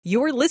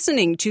You're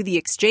listening to The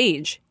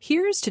Exchange.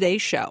 Here's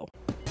today's show.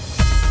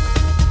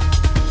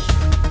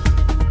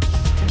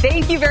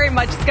 Thank you very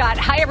much, Scott.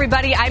 Hi,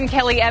 everybody. I'm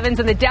Kelly Evans,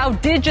 and the Dow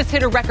did just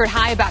hit a record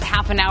high about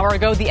half an hour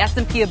ago. The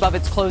S&P above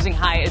its closing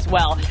high as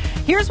well.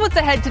 Here's what's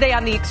ahead today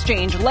on The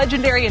Exchange.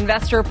 Legendary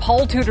investor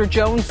Paul Tudor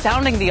Jones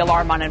sounding the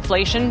alarm on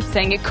inflation,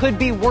 saying it could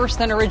be worse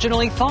than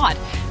originally thought.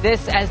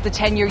 This as the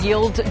 10-year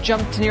yield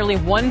jumped to nearly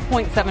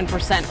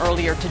 1.7%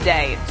 earlier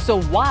today.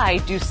 So why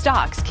do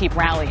stocks keep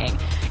rallying?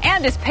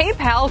 And is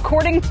PayPal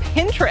courting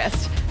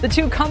Pinterest? The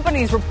two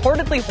companies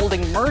reportedly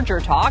holding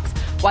merger talks.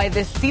 Why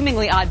this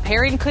seemingly odd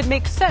pairing could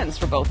make sense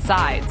for both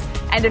sides.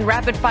 And in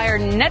rapid fire,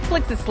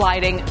 Netflix is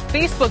sliding,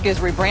 Facebook is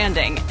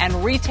rebranding,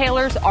 and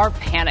retailers are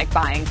panic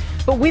buying.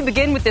 But we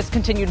begin with this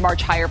continued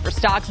march higher for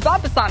stocks.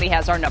 Bob Bassani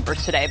has our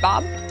numbers today.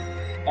 Bob?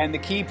 And the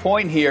key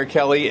point here,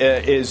 Kelly,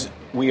 is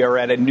we are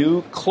at a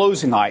new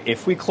closing high.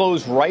 If we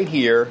close right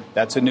here,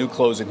 that's a new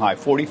closing high.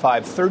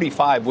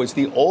 45.35 was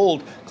the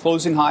old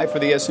closing high for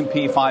the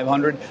S&P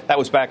 500. That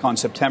was back on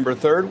September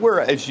 3rd. We're,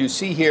 as you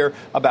see here,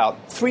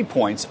 about 3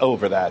 points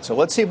over that. So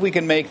let's see if we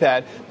can make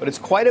that. But it's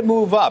quite a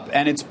move up,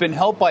 and it's been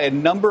helped by a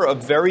number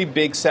of very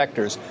big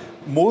sectors.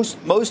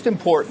 Most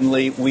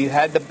importantly, we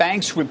had the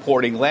banks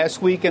reporting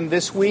last week and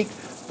this week.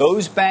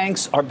 Those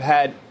banks have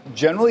had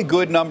generally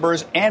good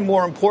numbers, and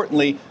more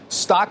importantly,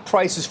 stock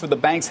prices for the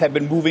banks have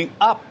been moving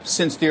up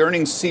since the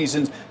earnings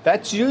seasons.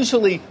 That's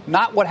usually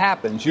not what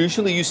happens.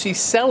 Usually you see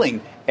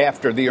selling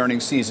after the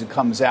earnings season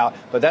comes out,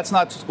 but that's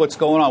not what's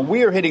going on.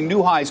 We are hitting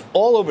new highs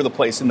all over the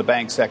place in the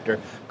bank sector.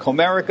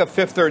 Comerica,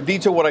 Fifth Third,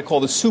 these are what I call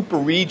the super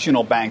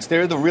regional banks.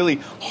 They're the really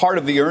heart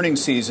of the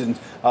earnings season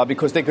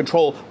because they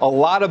control a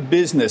lot of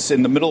business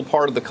in the middle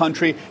part of the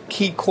country.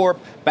 KeyCorp,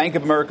 Bank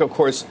of America, of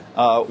course,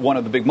 one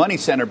of the big money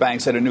center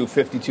banks at a new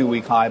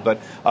 52-week high, but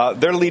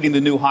they're leading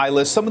the new high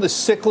list. Some of the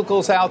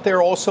cyclicals out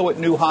there also at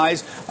new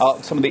highs.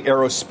 Some of the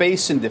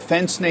aerospace and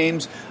defense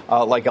names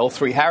like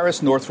L3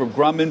 Harris, Northrop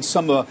Grumman,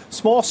 some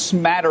small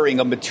smattering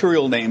of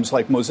material names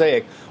like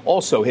Mosaic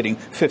also hitting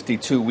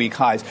 52-week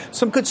highs.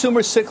 Some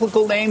consumer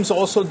cyclical names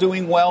also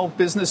doing well.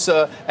 Business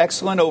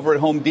excellent over at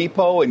Home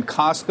Depot and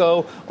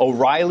Costco.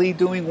 O'Reilly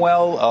doing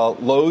well.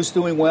 Lowe's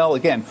doing well.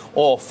 Again,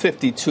 all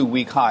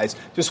 52-week highs.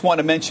 Just want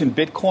to mention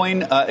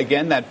Bitcoin.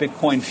 Again, that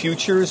Bitcoin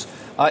futures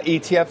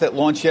ETF that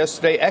launched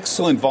yesterday.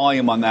 Excellent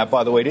volume on that,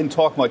 by the way. Didn't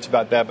talk much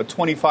about that, but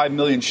 25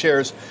 million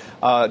shares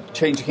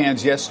changed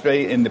hands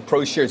yesterday in the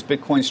ProShares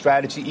Bitcoin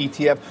Strategy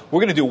ETF. We're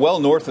going to do well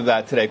north of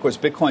that today. Of course,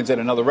 Bitcoin's at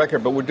another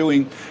record, but we're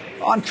doing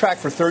on track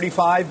for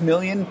 35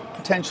 million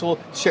potential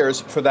shares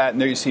for that.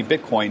 And there you see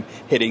Bitcoin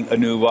hitting a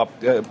new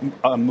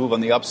move on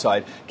the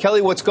upside.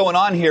 Kelly, what's going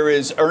on here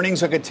is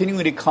earnings are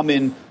continuing to come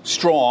in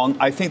strong.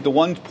 I think the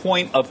one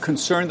point of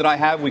concern that I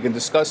have, we can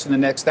discuss in the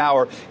next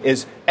hour,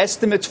 is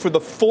estimates for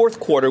the fourth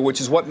quarter, which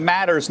is what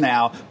matters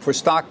now for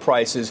stock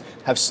prices,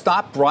 have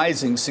stopped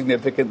rising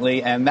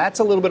significantly. And that's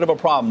a little bit of a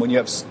problem. When you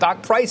have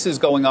stock prices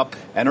going up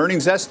and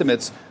earnings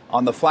estimates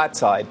on the flat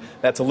side,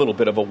 that's a little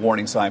bit of a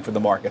warning sign for the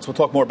markets. We'll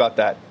talk more about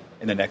that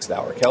in the next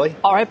hour. Kelly?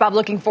 All right, Bob,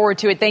 looking forward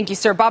to it. Thank you,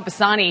 sir. Bob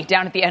Bassani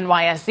down at the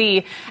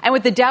NYSE. And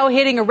with the Dow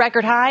hitting a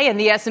record high and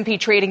the S&P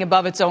trading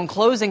above its own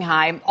closing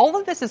high, all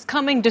of this is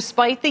coming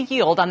despite the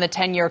yield on the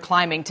 10-year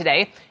climbing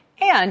today.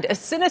 And a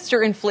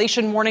sinister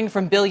inflation warning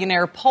from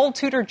billionaire Paul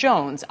Tudor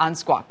Jones on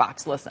Squawk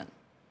Box. Listen.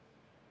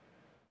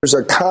 There's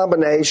a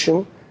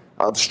combination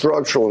of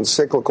structural and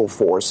cyclical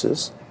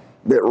forces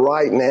that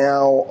right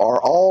now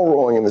are all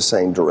rolling in the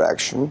same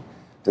direction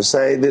to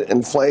say that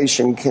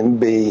inflation can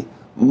be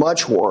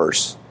much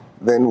worse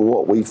than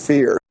what we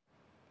fear.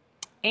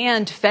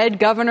 And Fed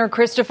Governor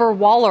Christopher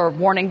Waller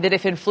warning that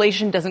if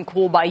inflation doesn't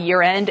cool by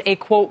year end, a,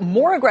 quote,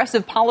 more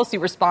aggressive policy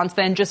response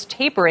than just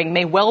tapering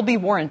may well be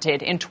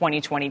warranted in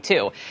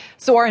 2022.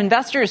 So are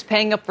investors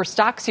paying up for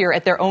stocks here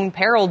at their own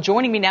peril?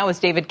 Joining me now is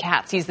David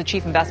Katz. He's the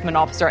chief investment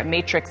officer at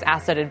Matrix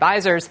Asset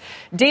Advisors.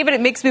 David,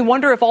 it makes me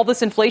wonder if all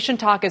this inflation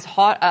talk is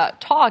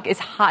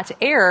hot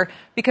air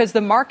because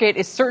the market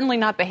is certainly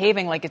not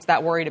behaving like it's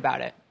that worried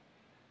about it.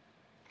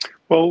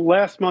 Well,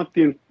 last month,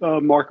 the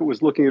market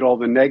was looking at all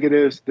the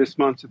negatives. This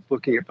month, it's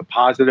looking at the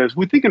positives.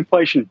 We think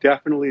inflation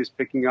definitely is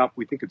picking up.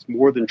 We think it's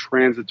more than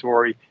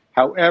transitory.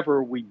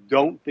 However, we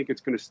don't think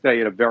it's going to stay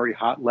at a very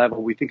hot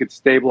level. We think it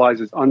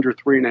stabilizes under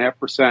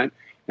 3.5%.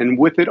 And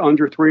with it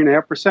under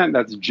 3.5%,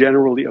 that's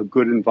generally a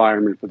good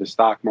environment for the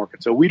stock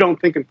market. So we don't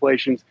think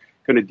inflation's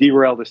going to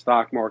derail the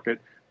stock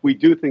market. We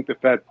do think the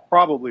Fed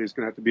probably is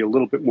going to have to be a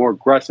little bit more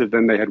aggressive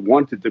than they had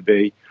wanted to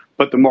be,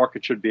 but the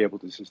market should be able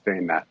to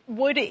sustain that.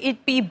 Would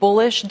it be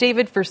bullish,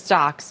 David, for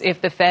stocks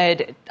if the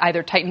Fed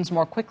either tightens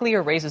more quickly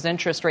or raises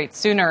interest rates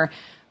sooner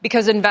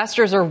because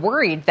investors are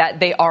worried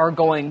that they are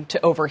going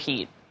to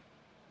overheat?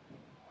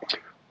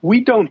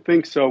 We don't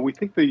think so. We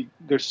think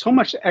there's so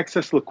much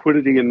excess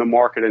liquidity in the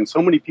market and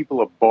so many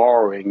people are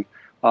borrowing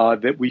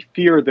that we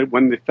fear that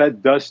when the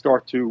Fed does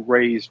start to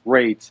raise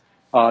rates,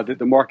 that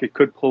the market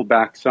could pull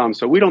back some.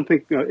 So we don't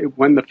think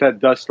when the Fed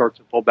does start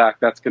to pull back,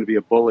 that's going to be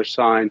a bullish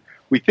sign.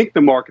 We think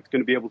the market's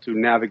going to be able to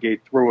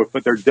navigate through it,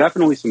 but there are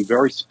definitely some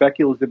very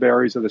speculative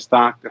areas of the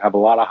stock that have a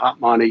lot of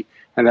hot money.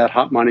 and that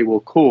hot money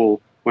will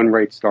cool when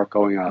rates start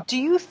going up. Do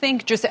you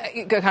think, just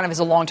kind of as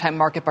a longtime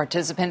market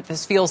participant,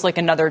 this feels like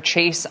another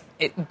chase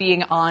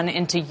being on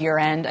into year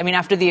end? I mean,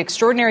 after the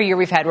extraordinary year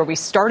we've had where we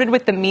started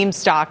with the meme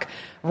stock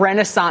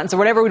renaissance or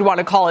whatever we'd want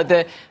to call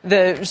it,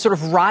 the sort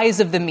of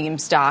rise of the meme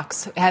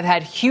stocks have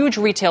had huge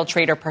retail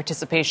trader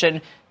participation.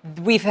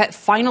 We've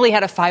finally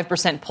had a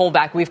 5%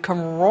 pullback. We've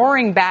come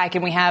roaring back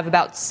and we have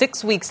about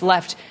 6 weeks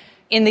left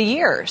in the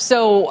year.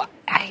 So,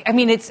 I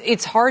mean,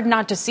 it's hard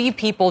not to see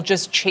people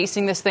just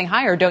chasing this thing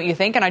higher, don't you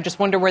think? And I just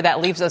wonder where that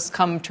leaves us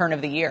come turn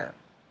of the year.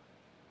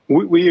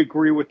 We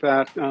agree with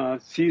that.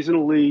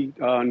 Seasonally,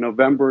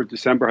 November,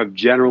 December have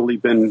generally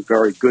been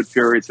very good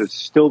periods. There's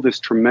still this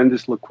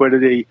tremendous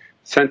liquidity.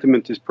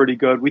 Sentiment is pretty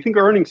good. We think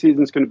earnings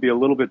season is going to be a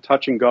little bit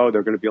touch and go.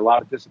 There are going to be a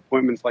lot of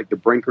disappointments like the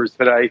Brinkers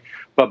today.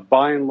 But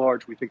by and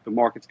large, we think the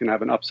market's going to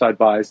have an upside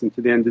bias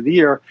into the end of the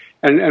year.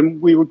 And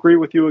we agree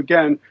with you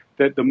again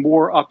that the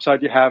more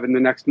upside you have in the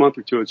next month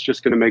or two, it's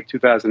just going to make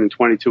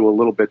 2022 a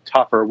little bit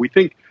tougher. We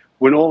think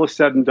when all is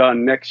said and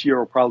done, next year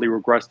will probably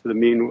regress to the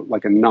mean,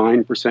 like a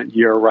 9%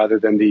 year rather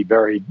than the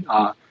very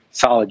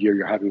solid year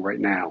you're having right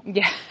now.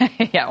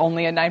 Yeah,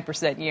 only a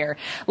 9% year.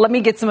 Let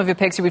me get some of your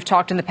picks. We've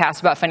talked in the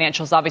past about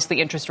financials. Obviously,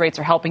 interest rates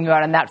are helping you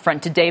out on that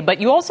front today. But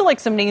you also like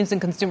some names in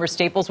consumer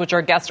staples, which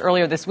our guest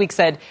earlier this week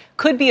said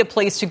could be a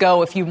place to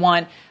go if you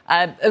want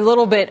a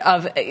little bit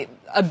of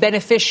a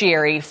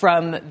beneficiary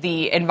from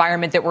the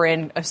environment that we're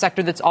in, a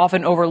sector that's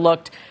often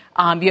overlooked.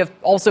 You have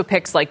also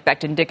picks like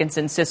Becton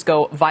Dickinson,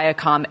 Cisco,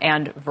 Viacom,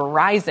 and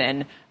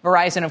Verizon.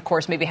 Verizon, of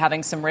course, maybe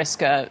having some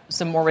risk,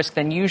 some more risk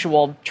than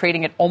usual,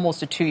 trading at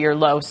almost a 2-year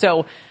low.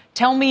 So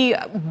tell me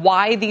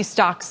why these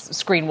stocks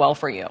screen well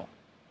for you.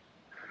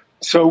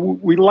 So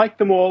we like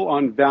them all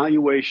on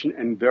valuation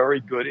and very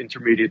good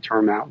intermediate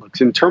term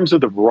outlooks. In terms of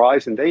the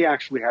Verizon, they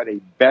actually had a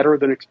better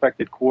than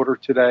expected quarter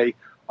today,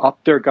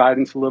 upped their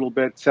guidance a little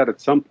bit, said at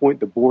some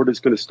point the board is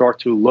going to start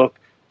to look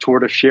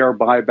toward a share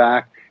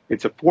buyback.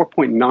 It's a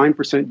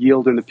 4.9%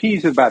 yield, and the P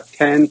is about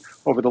 10.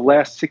 Over the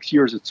last 6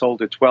 years, it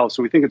sold at 12.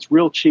 So we think it's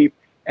real cheap,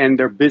 and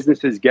their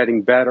business is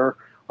getting better.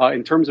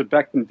 In terms of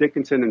Becton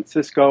Dickinson and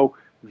Cisco,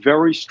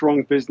 very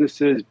strong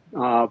businesses,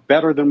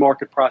 better than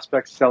market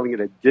prospects, selling at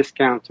a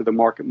discount to the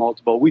market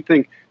multiple. We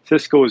think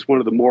Cisco is one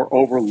of the more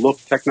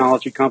overlooked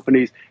technology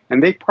companies,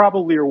 and they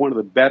probably are one of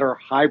the better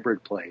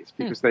hybrid plays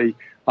because they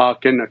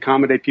can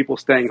accommodate people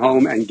staying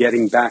home and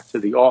getting back to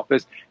the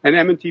office. And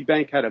M&T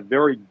Bank had a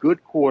very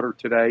good quarter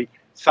today.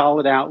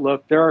 Solid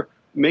outlook. They're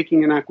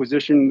making an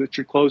acquisition that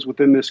should close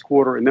within this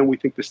quarter, and then we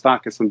think the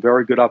stock has some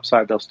very good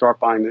upside. They'll start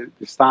buying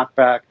the stock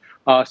back,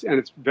 and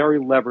it's very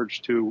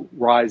leveraged to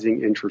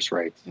rising interest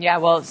rates. Yeah,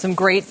 well, some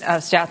great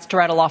stats to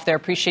rattle off there.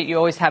 Appreciate you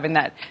always having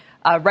that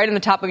right on the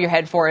top of your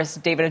head for us,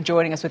 David, and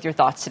joining us with your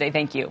thoughts today.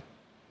 Thank you.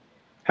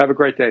 Have a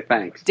great day.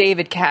 Thanks.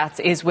 David Katz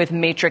is with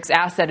Matrix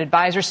Asset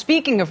Advisors.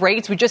 Speaking of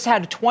rates, we just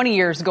had 20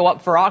 years go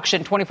up for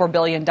auction, $24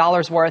 billion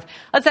worth.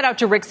 Let's head out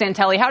to Rick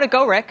Santelli. How'd it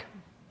go, Rick?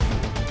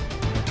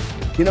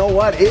 You know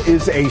what? It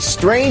is a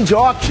strange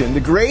auction. The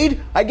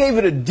grade, I gave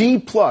it a D+,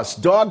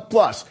 dog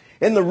plus.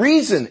 And the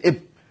reason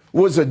it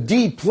was a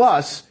D+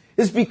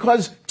 is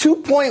because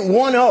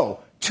 2.10,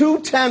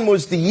 210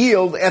 was the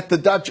yield at the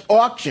Dutch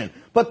auction.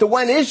 But the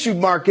when issued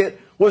market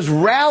was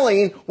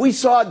rallying. We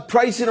saw it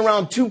pricing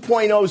around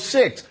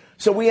 2.06.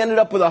 So we ended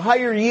up with a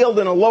higher yield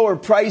and a lower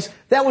price.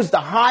 That was the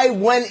high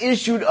when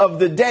issued of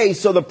the day.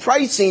 So the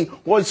pricing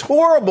was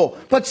horrible.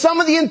 But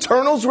some of the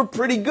internals were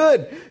pretty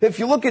good. If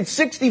you look at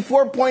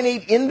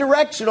 64.8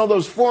 indirects, you know,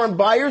 those foreign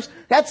buyers,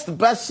 that's the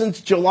best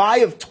since July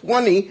of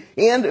 20.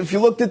 And if you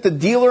looked at the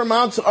dealer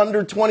amounts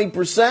under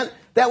 20%,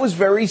 that was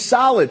very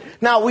solid.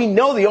 Now, we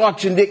know the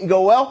auction didn't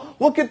go well.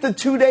 Look at the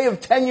 2-day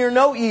of 10-year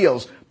note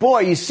yields.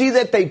 Boy, you see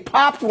that they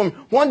popped from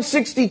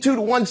 162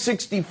 to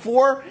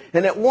 164,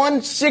 and at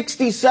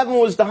 167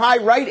 was the high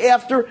right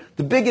after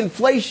the big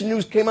inflation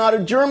news came out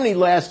of Germany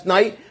last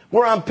night.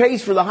 We're on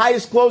pace for the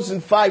highest close in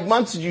 5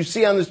 months, as you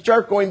see on this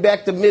chart, going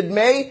back to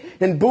mid-May.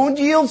 And Bund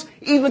yields,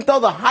 even though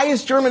the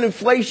highest German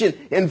inflation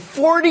in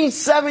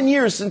 47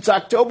 years since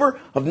October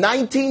of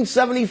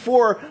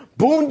 1974,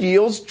 Bund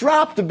yields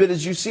dropped a bit,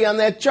 as you see on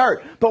that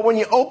chart. But when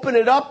you open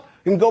it up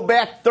and go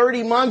back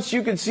 30 months,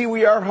 you can see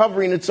we are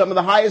hovering at some of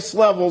the highest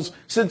levels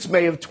since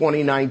May of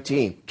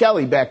 2019.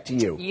 Kelly, back to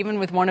you. Even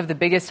with one of the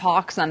biggest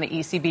hawks on the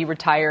ECB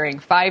retiring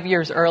 5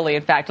 years early,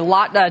 in fact, a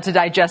lot to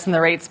digest in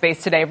the rate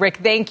space today. Rick,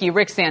 thank you.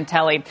 Rick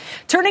Santelli.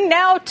 Turning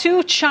now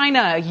to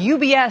China,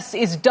 UBS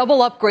is double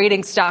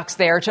upgrading stocks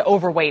there to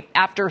overweight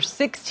after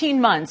 16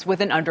 months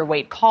with an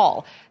underweight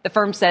call. The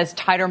firm says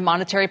tighter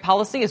monetary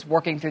policy is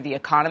working through the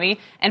economy.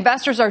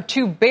 Investors are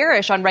too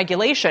bearish on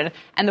regulation,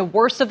 and the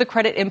worst of the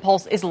credit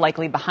impulse is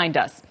likely behind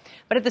us.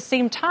 But at the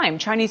same time,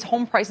 Chinese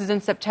home prices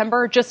in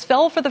September just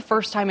fell for the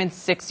first time in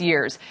 6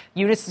 years.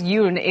 Eunice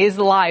Yoon is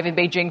live in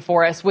Beijing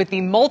for us with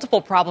the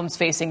multiple problems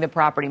facing the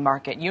property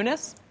market.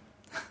 Eunice?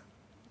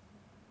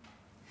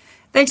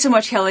 Thanks so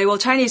much, Kelly. Well,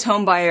 Chinese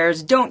home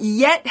buyers don't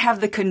yet have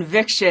the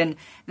conviction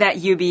that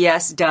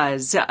UBS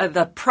does.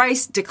 The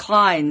price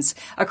declines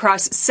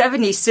across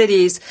 70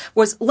 cities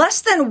was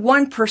less than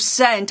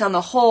 1% on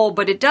the whole,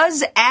 but it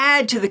does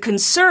add to the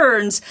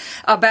concerns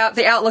about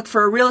the outlook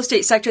for a real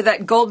estate sector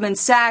that Goldman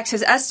Sachs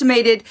has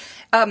estimated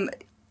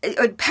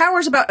it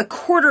powers about a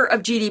quarter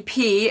of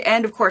GDP,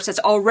 and of course, it's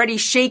already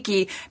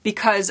shaky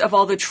because of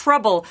all the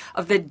trouble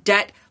of the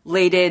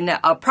debt-laden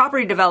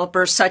property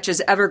developers such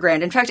as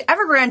Evergrande. In fact,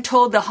 Evergrande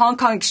told the Hong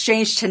Kong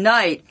Exchange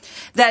tonight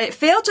that it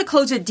failed to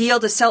close a deal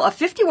to sell a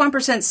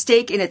 51%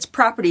 stake in its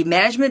property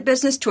management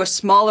business to a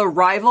smaller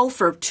rival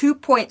for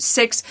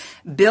 $2.6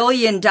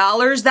 billion.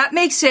 That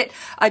makes it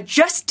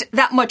just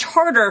that much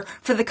harder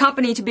for the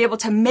company to be able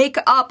to make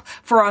up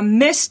for a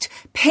missed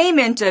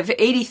payment of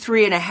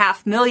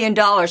 $83.5 million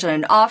on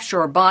an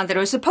offshore bond that it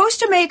was supposed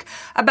to make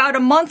about a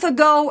month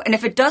ago. And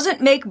if it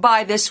doesn't make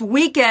by this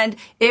weekend,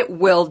 it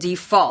will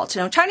default.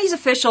 Now, Chinese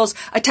officials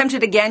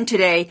attempted again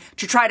today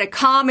to try to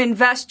calm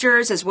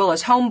investors as well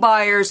as home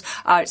buyers,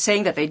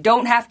 saying that they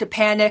don't have to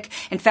panic.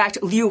 In fact,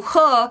 Liu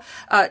He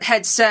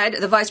had said,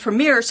 the vice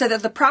premier said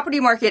that the property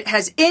market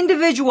has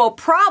individual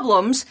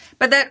problems,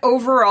 but that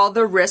overall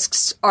the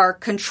risks are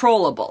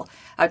controllable.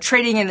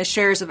 Trading in the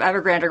shares of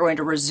Evergrande are going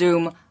to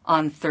resume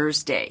on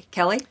Thursday.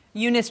 Kelly?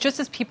 Eunice, just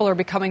as people are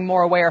becoming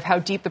more aware of how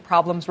deep the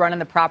problems run in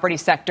the property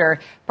sector,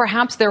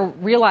 perhaps they're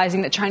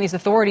realizing that Chinese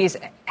authorities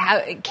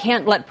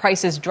can't let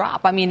prices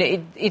drop. I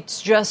mean,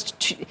 it's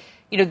just,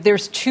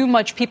 there's too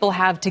much people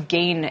have to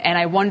gain. And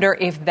I wonder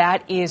if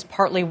that is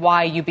partly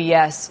why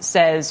UBS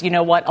says, you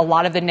know what, a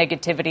lot of the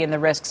negativity and the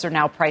risks are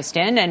now priced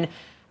in. And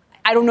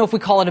I don't know if we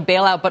call it a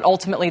bailout, but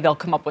ultimately they'll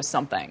come up with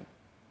something.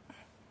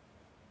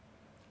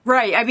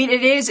 Right. I mean,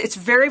 it's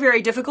very,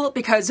 very difficult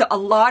because a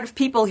lot of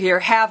people here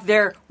have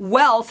their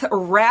wealth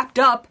wrapped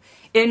up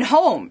in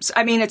homes.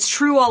 I mean, it's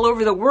true all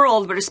over the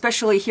world, but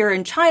especially here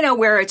in China,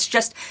 where it's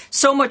just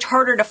so much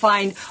harder to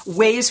find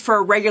ways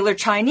for regular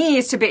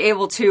Chinese to be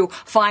able to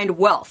find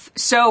wealth.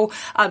 So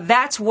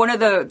that's one of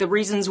the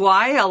reasons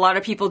why a lot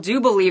of people do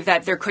believe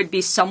that there could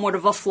be somewhat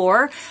of a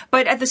floor.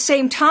 But at the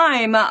same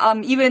time,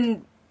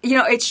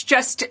 it's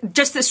just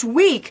this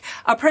week,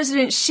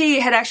 President Xi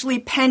had actually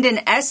penned an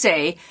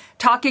essay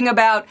talking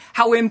about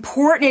how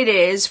important it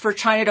is for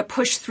China to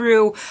push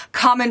through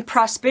common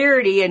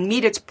prosperity and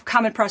meet its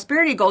common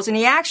prosperity goals. And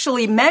he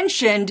actually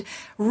mentioned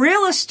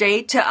real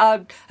estate,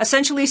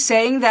 essentially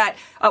saying that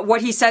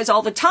what he says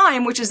all the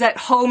time, which is that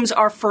homes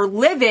are for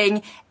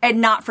living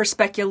and not for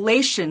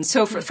speculation.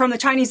 So from the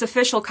Chinese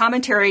official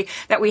commentary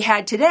that we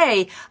had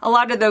today, a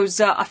lot of those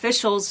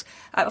officials,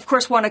 of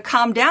course, want to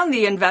calm down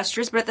the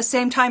investors, but at the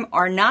same time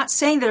are not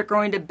saying they're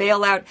going to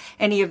bail out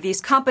any of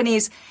these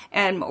companies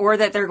or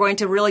that they're going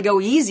to really go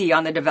easy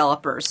on the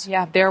developers.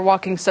 Yeah, they're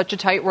walking such a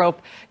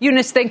tightrope.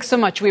 Eunice, thanks so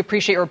much. We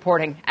appreciate your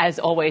reporting, as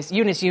always.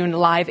 Eunice Yoon,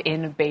 live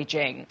in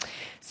Beijing.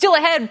 Still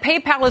ahead,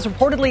 PayPal is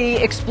reportedly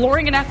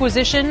exploring an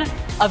acquisition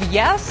of,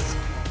 yes,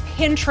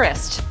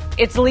 Pinterest.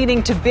 It's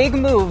leading to big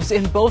moves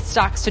in both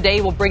stocks today.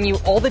 We'll bring you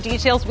all the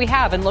details we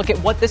have and look at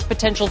what this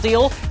potential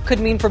deal could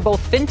mean for both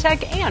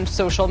fintech and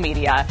social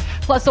media.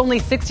 Plus, only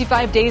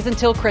 65 days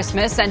until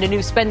Christmas, and a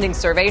new spending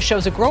survey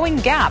shows a growing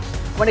gap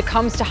when it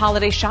comes to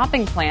holiday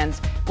shopping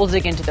plans. We'll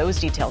dig into those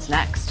details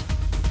next.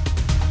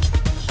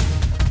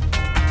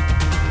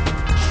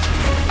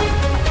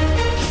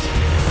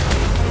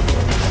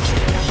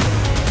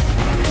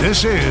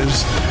 This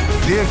is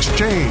The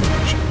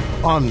Exchange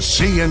on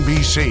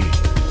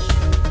CNBC.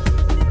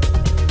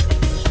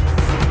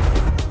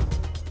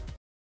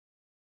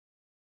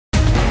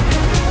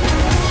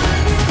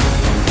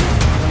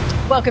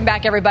 Welcome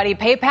back, everybody.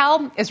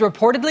 PayPal is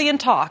reportedly in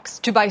talks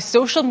to buy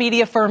social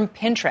media firm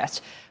Pinterest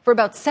for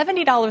about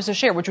 $70 a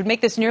share, which would make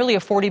this nearly a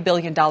 $40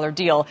 billion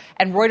deal.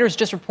 And Reuters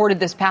just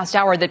reported this past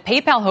hour that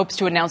PayPal hopes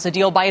to announce a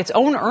deal by its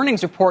own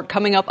earnings report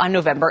coming up on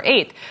November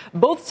 8th.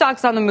 Both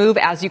stocks on the move,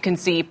 as you can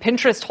see.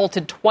 Pinterest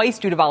halted twice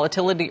due to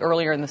volatility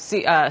earlier in the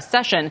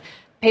session.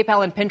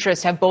 PayPal and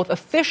Pinterest have both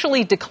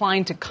officially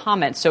declined to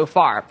comment so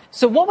far.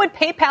 So what would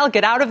PayPal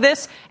get out of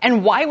this,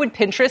 and why would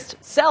Pinterest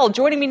sell?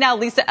 Joining me now,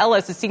 Lisa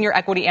Ellis, a senior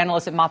equity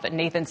analyst at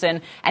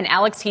MoffettNathanson, and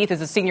Alex Heath is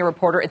a senior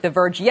reporter at The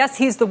Verge. Yes,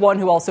 he's the one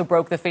who also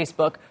broke the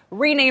Facebook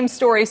rename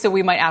story, so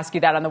we might ask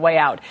you that on the way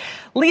out.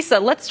 Lisa,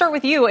 let's start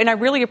with you, and I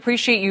really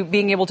appreciate you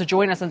being able to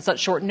join us on such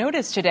short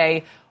notice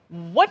today.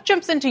 What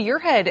jumps into your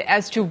head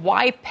as to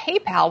why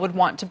PayPal would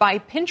want to buy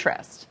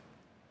Pinterest?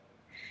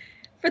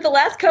 For the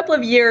last couple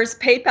of years,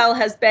 PayPal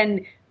has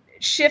been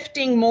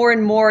shifting more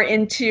and more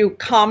into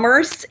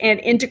commerce and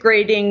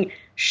integrating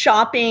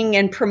shopping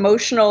and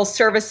promotional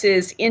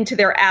services into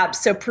their apps.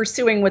 So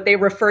pursuing what they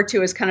refer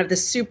to as kind of the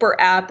super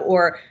app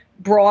or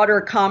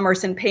broader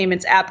commerce and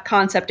payments app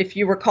concept. If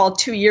you recall,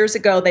 2 years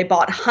ago, they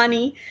bought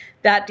Honey,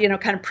 that,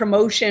 kind of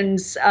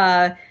promotions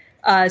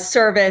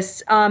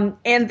service.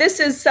 And this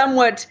is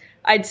somewhat,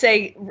 I'd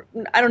say,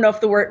 I don't know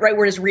if the right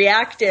word is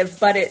reactive,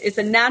 but it's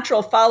a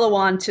natural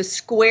follow-on to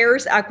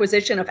Square's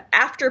acquisition of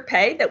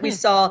Afterpay that we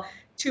saw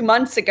 2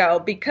 months ago,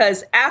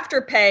 because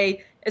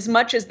Afterpay as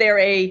much as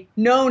they're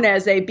known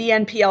as a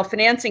BNPL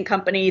financing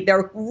company,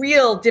 their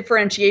real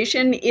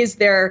differentiation is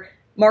their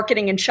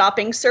marketing and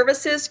shopping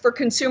services for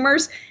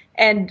consumers.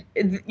 And,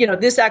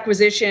 this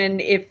acquisition,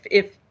 if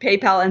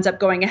PayPal ends up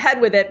going ahead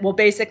with it, will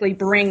basically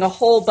bring a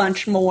whole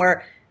bunch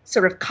more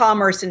sort of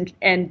commerce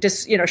and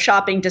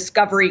shopping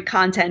discovery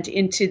content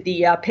into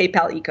the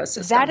PayPal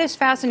ecosystem. That is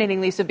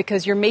fascinating, Lisa,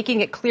 because you're making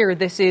it clear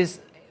this is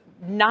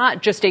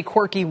not just a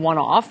quirky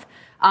one-off.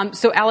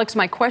 So, Alex,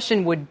 my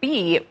question would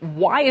be,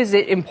 why is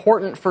it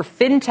important for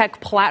fintech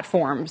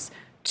platforms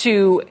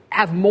to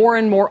have more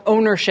and more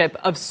ownership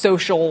of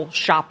social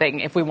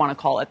shopping, if we want to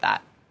call it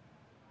that?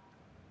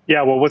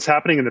 Yeah, well, what's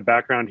happening in the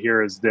background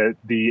here is that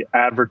the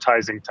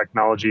advertising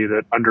technology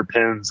that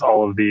underpins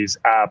all of these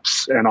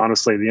apps and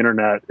honestly the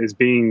internet is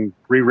being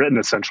rewritten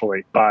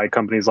essentially by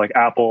companies like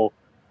Apple,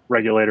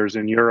 regulators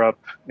in Europe,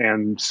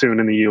 and soon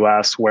in the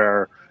US,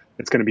 where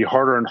it's going to be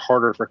harder and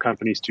harder for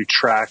companies to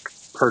track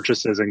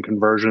purchases and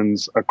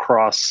conversions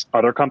across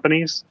other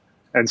companies.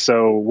 And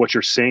so what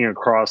you're seeing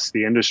across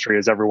the industry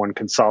is everyone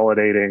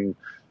consolidating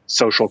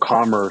social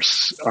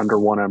commerce under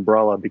one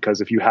umbrella, because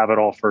if you have it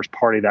all first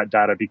party, that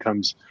data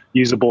becomes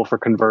usable for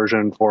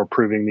conversion, for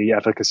proving the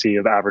efficacy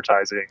of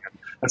advertising. And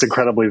that's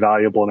incredibly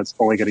valuable, and it's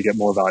only going to get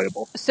more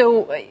valuable.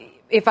 So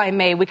if I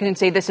may, we can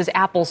say this is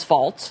Apple's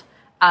fault,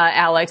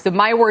 Alex.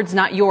 My words,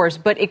 not yours.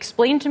 But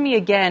explain to me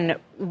again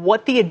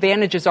what the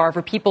advantages are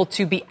for people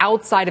to be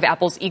outside of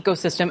Apple's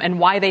ecosystem and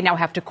why they now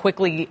have to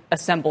quickly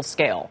assemble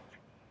scale.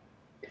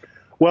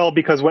 Well,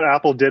 because what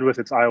Apple did with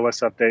its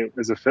iOS update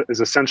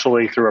is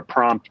essentially through a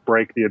prompt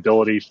break the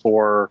ability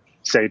for,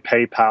 say,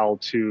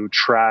 PayPal to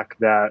track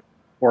that,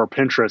 or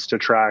Pinterest to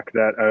track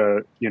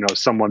that,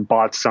 someone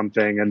bought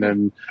something and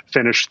then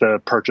finished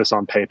the purchase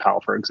on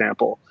PayPal, for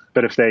example.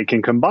 But if they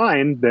can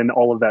combine, then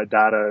all of that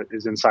data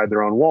is inside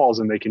their own walls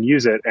and they can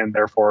use it. And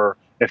therefore,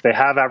 if they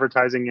have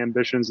advertising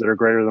ambitions that are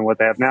greater than what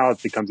they have now,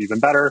 it becomes even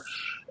better.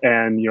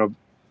 And,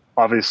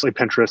 obviously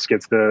Pinterest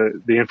gets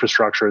the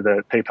infrastructure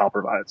that PayPal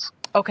provides.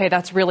 Okay,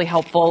 that's really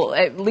helpful.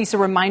 Lisa,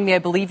 remind me, I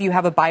believe you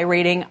have a buy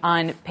rating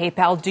on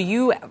PayPal. Do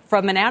you,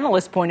 from an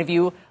analyst point of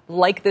view,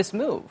 like this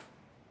move?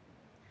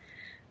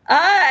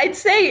 I'd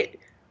say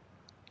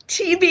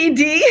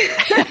TBD.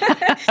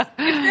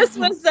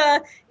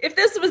 If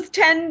this was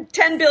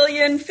 10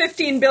 billion,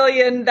 15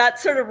 billion, that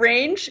sort of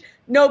range,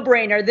 no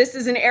brainer. This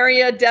is an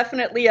area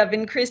definitely of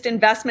increased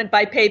investment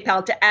by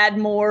PayPal to add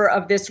more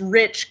of this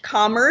rich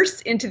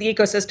commerce into the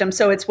ecosystem.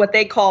 So it's what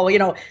they call,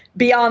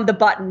 beyond the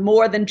button,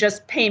 more than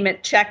just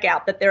payment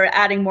checkout, that they're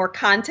adding more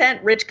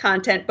content, rich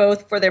content,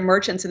 both for their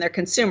merchants and their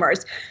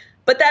consumers.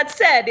 But that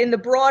said, in the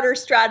broader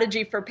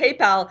strategy for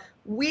PayPal,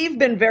 we've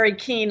been very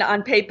keen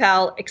on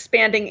PayPal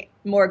expanding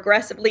more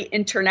aggressively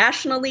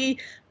internationally,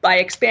 by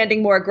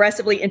expanding more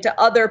aggressively into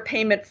other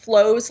payment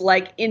flows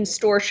like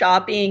in-store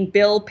shopping,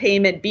 bill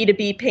payment,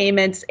 B2B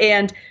payments.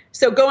 And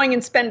so going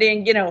and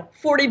spending,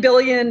 $40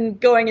 billion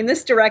going in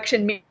this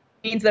direction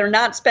means they're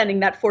not spending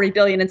that $40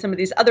 billion in some of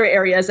these other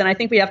areas. And I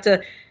think we have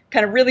to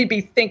kind of really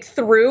think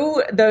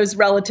through those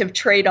relative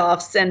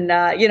trade-offs and,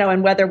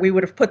 and whether we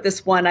would have put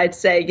this one, I'd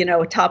say,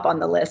 top on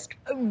the list.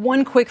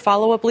 One quick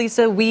follow-up,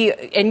 Lisa.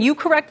 And you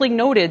correctly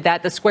noted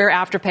that the Square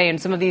Afterpay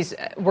and some of these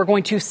were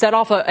going to set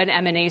off an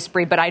M&A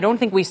spree, but I don't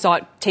think we saw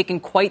it taking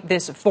quite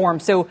this form.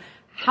 So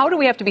how do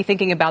we have to be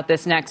thinking about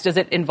this next? Does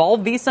it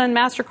involve Visa and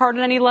MasterCard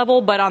at any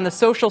level? But on the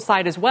social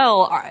side as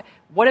well,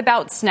 what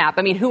about Snap?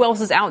 I mean, who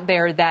else is out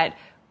there that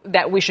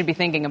we should be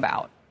thinking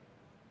about?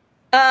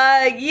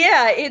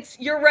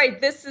 You're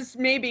right. This is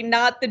maybe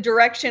not the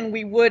direction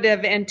we would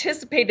have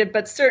anticipated,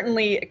 but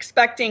certainly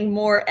expecting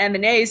more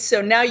M&As.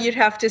 So now you'd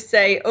have to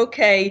say,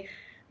 okay,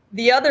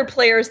 the other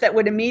players that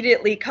would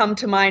immediately come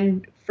to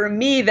mind for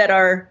me that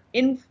are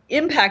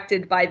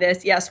impacted by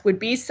this, yes, would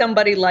be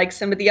somebody like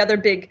some of the other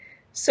big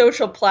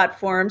social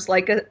platforms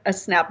like a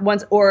Snap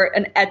ones or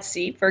an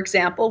Etsy, for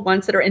example,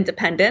 ones that are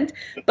independent,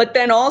 but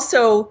then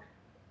also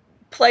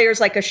players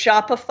like a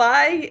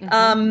Shopify,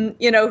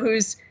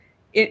 who's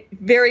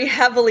very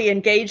heavily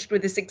engaged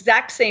with this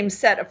exact same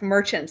set of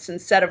merchants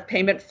and set of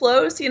payment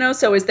flows,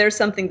 so is there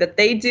something that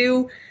they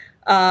do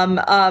from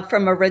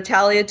a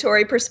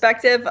retaliatory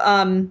perspective?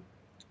 And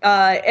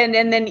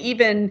then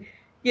even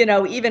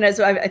as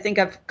I think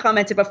I've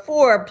commented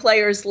before,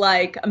 players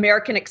like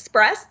American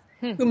Express,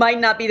 who might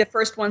not be the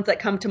first ones that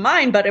come to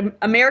mind, but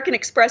American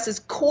Express's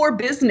core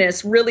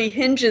business really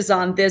hinges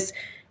on this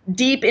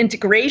deep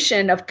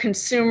integration of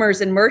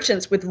consumers and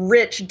merchants with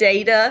rich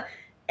data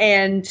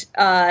and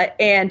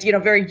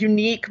very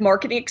unique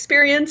marketing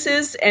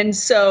experiences. And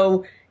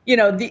so,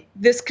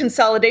 this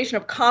consolidation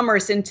of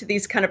commerce into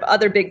these kind of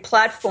other big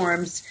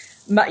platforms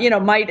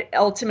might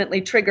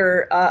ultimately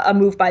trigger a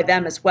move by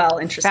them as well,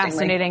 interestingly.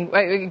 Fascinating.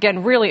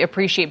 Again, really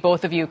appreciate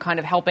both of you kind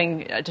of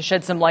helping to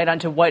shed some light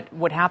onto what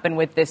would happen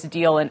with this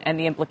deal and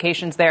the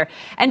implications there.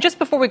 And just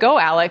before we go,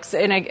 Alex,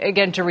 and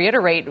again, to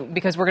reiterate,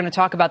 because we're going to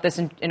talk about this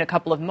in a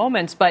couple of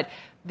moments, but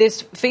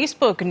this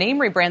Facebook name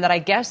rebrand that I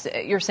guess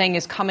you're saying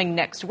is coming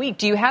next week.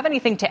 Do you have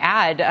anything to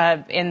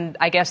add in,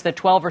 I guess, the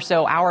 12 or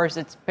so hours,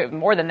 it's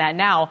more than that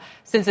now,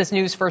 since this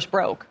news first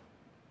broke?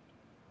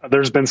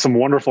 There's been some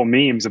wonderful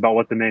memes about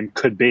what the name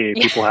could be.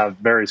 People have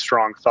very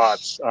strong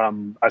thoughts.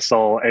 I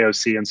saw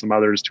AOC and some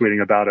others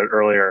tweeting about it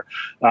earlier.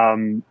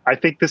 I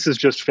think this is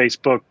just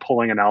Facebook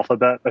pulling an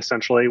alphabet,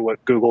 essentially,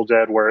 what Google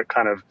did, where it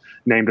kind of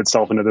named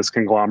itself into this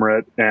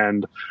conglomerate.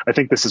 And I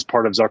think this is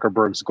part of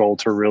Zuckerberg's goal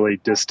to really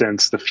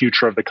distance the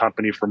future of the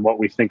company from what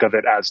we think of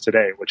it as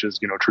today, which is,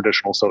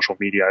 traditional social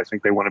media. I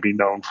think they want to be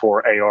known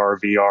for AR,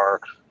 VR,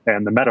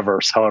 and the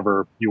metaverse,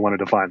 however you want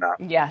to define that.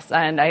 Yes,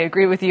 and I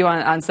agree with you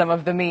on some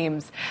of the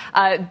memes.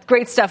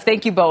 Great stuff.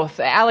 Thank you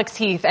both. Alex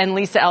Heath and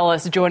Lisa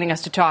Ellis joining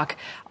us to talk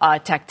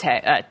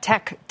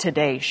tech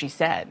today, she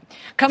said.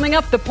 Coming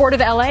up, the Port of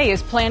LA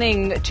is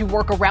planning to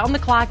work around the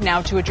clock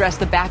now to address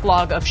the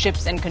backlog of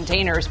ships and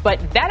containers, but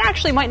that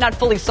actually might not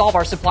fully solve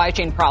our supply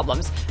chain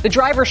problems. The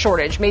driver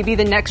shortage may be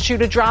the next shoe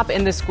to drop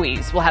in the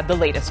squeeze. We'll have the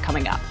latest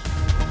coming up.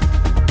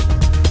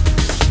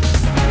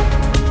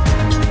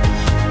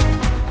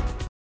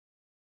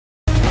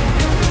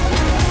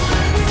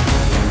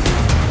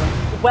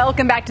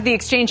 Welcome back to The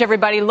Exchange,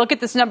 everybody. Look at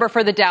this number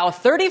for the Dow,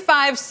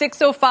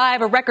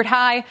 35,605, a record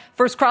high.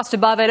 First crossed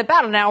above it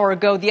about an hour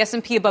ago. The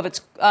S&P above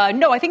its, I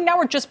think now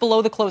we're just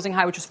below the closing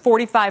high, which is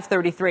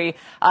 45.33.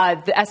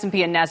 The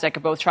S&P and NASDAQ are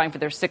both trying for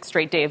their sixth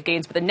straight day of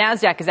gains, but the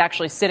NASDAQ is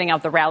actually sitting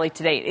out the rally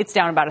today. It's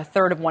down about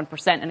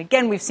 1/3%. And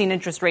again, we've seen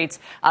interest rates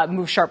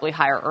move sharply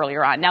higher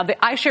earlier on. Now, the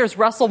iShares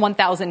Russell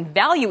 1000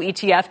 Value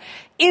ETF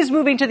is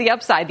moving to the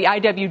upside. The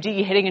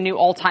IWD hitting a new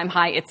all-time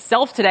high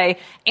itself today.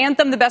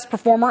 Anthem, the best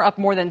performer, up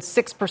more than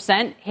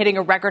 6%, hitting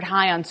a record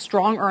high on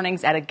strong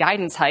earnings at a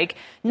guidance hike.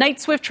 Knight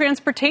Swift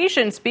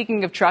Transportation,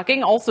 speaking of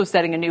trucking, also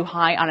setting a new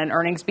high on an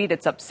earnings beat.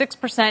 It's up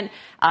 6%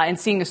 and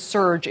seeing a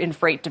surge in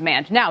freight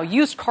demand. Now,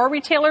 used car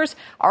retailers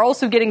are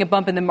also getting a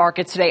bump in the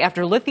market today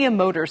after Lithium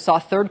Motors saw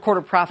third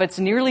quarter profits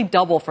nearly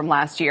double from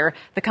last year.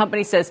 The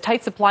company says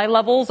tight supply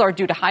levels are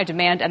due to high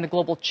demand and the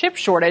global chip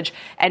shortage,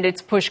 and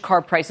it's pushed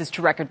car prices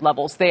to record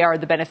levels. They are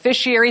the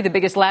beneficiary, the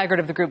biggest laggard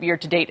of the group year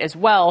to date as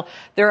well.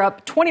 They're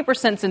up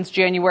 20% since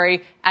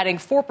January, adding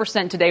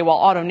 4% today, while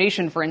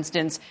AutoNation, for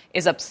instance,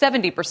 is up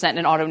 70%,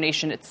 and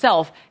AutoNation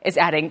itself is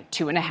adding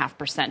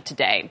 2.5%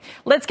 today.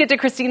 Let's get to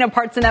Christina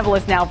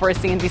Partsinevelos now for a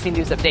CNBC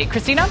News update.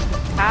 Christina?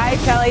 Hi,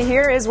 Kelly.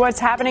 Here is what's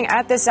happening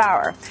at this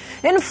hour.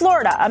 In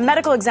Florida, a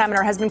medical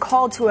examiner has been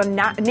called to a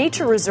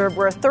nature reserve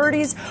where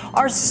authorities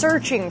are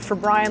searching for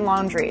Brian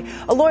Laundrie.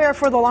 A lawyer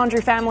for the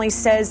Laundrie family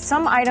says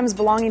some items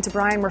belonging to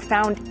Brian were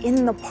found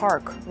in the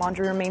park.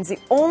 Laundrie remains the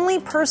only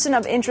person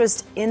of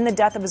interest in the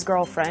death of his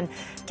girlfriend,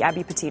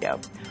 Gabby Petito.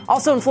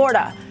 Also in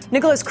Florida,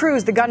 Nicholas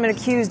Cruz, the gunman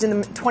accused in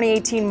the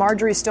 2018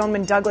 Marjorie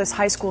Stoneman Douglas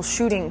High School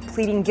shooting,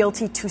 pleading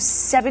guilty to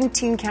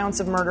 17 counts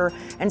of murder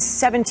and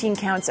 17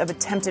 counts of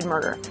attempted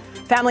murder.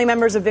 Family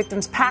members of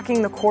victims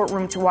packing the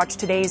courtroom to watch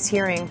today's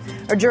hearing.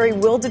 A jury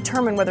will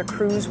determine whether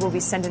Cruz will be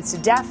sentenced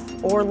to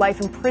death or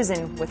life in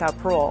prison without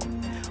parole.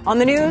 On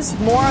the news,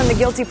 more on the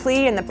guilty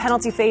plea and the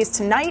penalty phase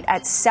tonight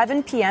at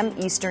 7 p.m.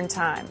 Eastern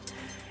Time.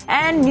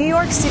 And New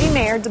York City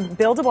Mayor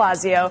Bill de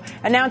Blasio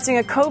announcing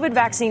a COVID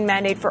vaccine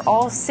mandate for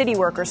all city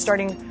workers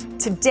starting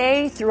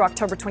today through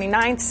October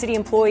 29th. City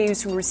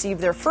employees who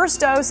receive their first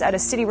dose at a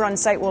city-run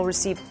site will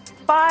receive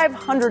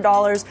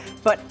 $500.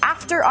 But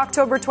after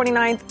October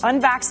 29th,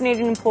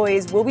 unvaccinated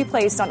employees will be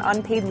placed on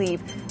unpaid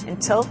leave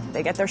until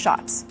they get their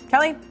shots.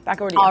 Kelly, back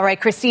over to you. All right,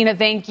 Christina,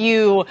 thank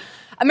you.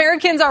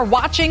 Americans are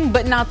watching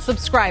but not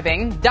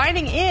subscribing.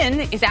 Dining in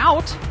is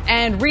out,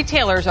 and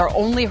retailers are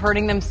only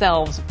hurting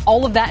themselves.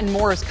 All of that and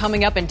more is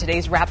coming up in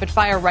today's Rapid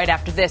Fire right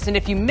after this. And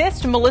if you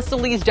missed Melissa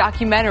Lee's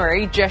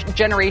documentary,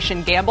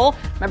 Generation Gamble,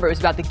 remember it was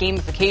about the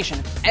gamification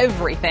of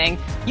everything,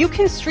 you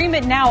can stream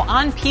it now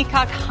on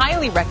Peacock.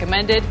 Highly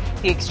recommended.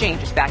 The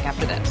Exchange is back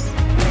after this.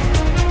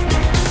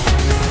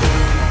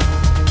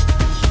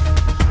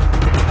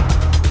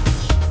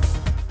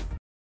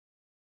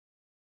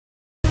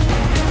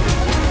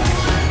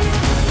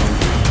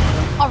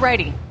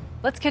 Alrighty,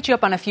 let's catch you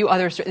up on a few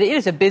other stories. It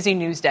is a busy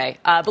news day,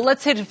 but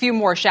let's hit a few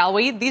more, shall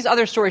we? These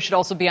other stories should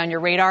also be on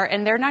your radar,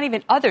 and they're not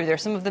even other. They're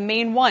some of the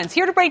main ones.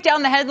 Here to break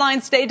down the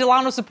headlines today,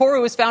 Delano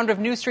Saporu is founder of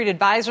New Street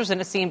Advisors and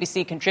a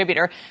CNBC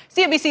contributor.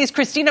 CNBC's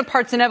Christina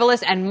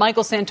Partsinevelos and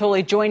Michael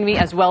Santoli join me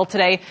as well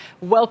today.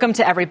 Welcome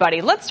to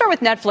everybody. Let's start with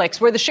Netflix,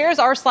 where the shares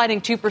are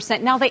sliding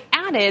 2%. Now, they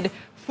added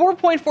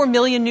 4.4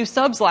 million new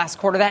subs last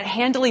quarter. That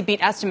handily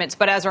beat estimates,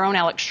 but as our own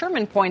Alex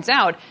Sherman points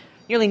out,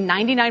 nearly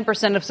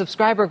 99% of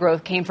subscriber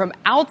growth came from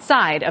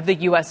outside of the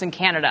U.S. and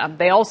Canada.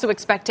 They also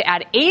expect to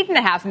add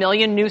 8.5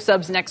 million new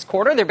subs next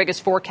quarter, their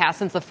biggest forecast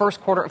since the first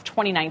quarter of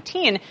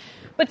 2019.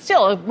 But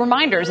still,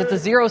 reminders, it's a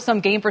zero-sum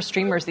game for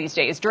streamers these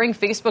days. During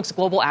Facebook's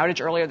global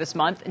outage earlier this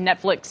month,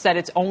 Netflix said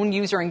its own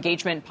user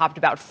engagement popped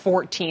about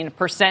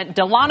 14%.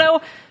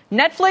 Delano,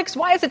 Netflix,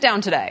 why is it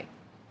down today?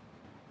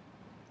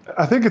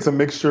 I think it's a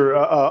mixture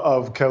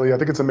of, Kelly. I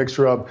think it's a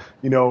mixture of,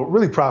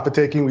 really profit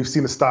taking. We've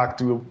seen the stock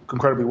do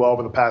incredibly well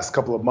over the past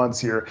couple of months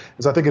here.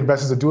 And so I think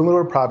investors are doing a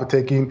little profit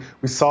taking.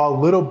 We saw a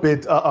little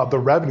bit of the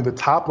revenue. The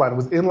top line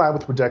was in line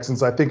with projections.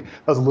 So I think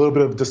that was a little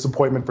bit of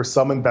disappointment for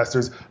some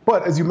investors.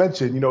 But as you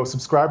mentioned,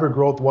 subscriber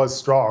growth was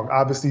strong.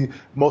 Obviously,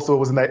 most of it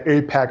was in that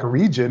APAC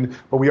region,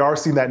 but we are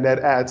seeing that net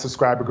ad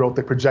subscriber growth.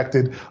 They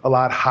projected a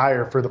lot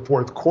higher for the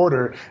fourth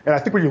quarter. And I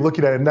think when you're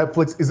looking at it,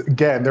 Netflix is,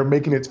 again, they're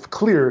making it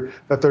clear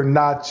that they're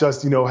not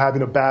just,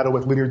 having a battle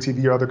with linear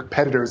TV or other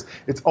competitors.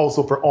 It's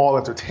also for all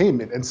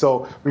entertainment. And so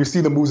when you see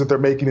the moves that they're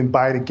making in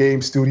buying a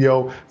game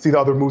studio, see the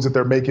other moves that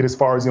they're making as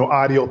far as,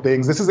 audio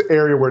things, this is an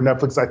area where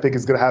Netflix, I think,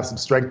 is going to have some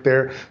strength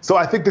there. So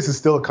I think this is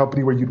still a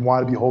company where you'd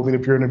want to be holding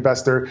if you're an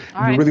investor.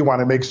 You really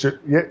want to make sure.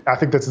 Yeah, I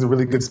think this is a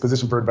really good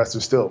position for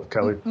investors still,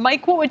 Kelly.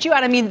 Mike, what would you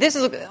add? I mean,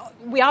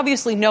 we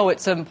obviously know at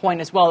some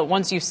point as well that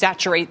once you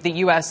saturate the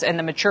U.S. and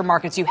the mature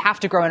markets, you have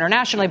to grow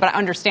internationally. But I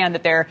understand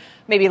that there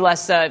may be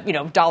less,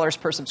 dollars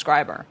per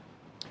subscriber.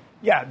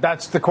 Yeah,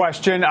 that's the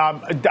question.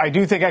 I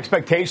do think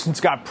expectations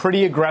got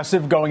pretty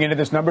aggressive going into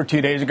this number 2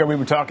 days ago. We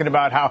were talking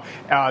about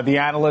how the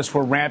analysts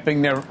were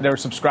ramping their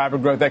subscriber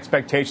growth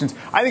expectations.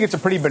 I think it's a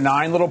pretty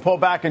benign little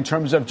pullback in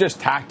terms of just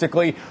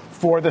tactically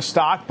for the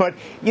stock. But,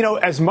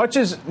 as much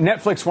as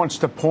Netflix wants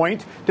to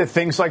point to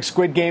things like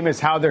Squid Game as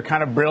how they're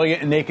kind of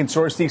brilliant and they can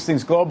source these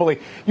things globally,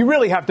 you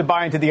really have to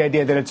buy into the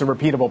idea that it's a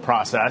repeatable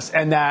process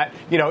and that,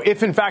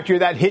 if in fact you're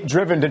that hit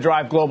driven to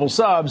drive global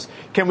subs,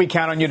 can we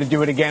count on you to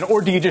do it again?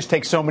 Or do you just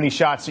take so many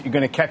shots that you're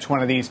going to catch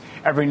one of these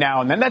every now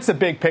and then? That's the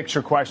big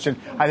picture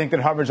question, I think, that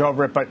hovers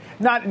over it. But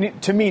not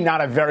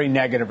a very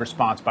negative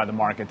response by the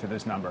market to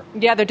this number.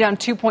 Yeah, they're down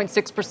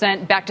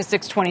 2.6%, back to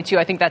 622.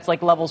 I think that's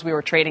like levels we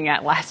were trading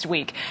at last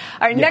week.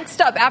 All right,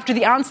 next up, after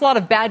the onslaught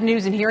of bad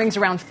news and hearings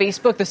around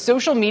Facebook, the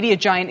social media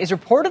giant is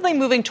reportedly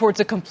moving towards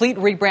a complete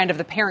rebrand of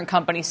the parent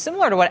company,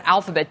 similar to what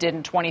Alphabet did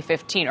in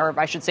 2015, or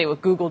I should say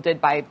what Google did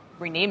by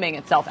renaming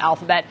itself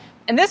Alphabet.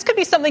 And this could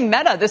be something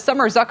Meta. This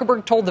summer,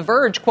 Zuckerberg told The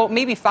Verge, quote,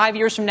 maybe 5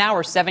 years from now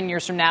or 7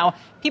 years from now,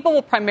 people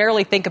will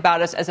primarily think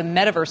about us as a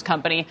metaverse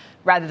company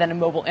rather than a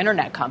mobile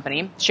internet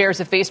company. Shares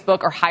of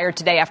Facebook are higher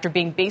today after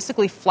being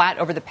basically flat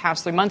over the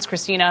past 3 months.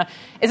 Christina,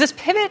 is this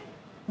pivot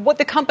what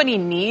the company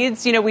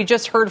needs? We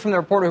just heard from the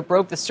reporter who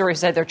broke the story,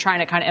 said they're trying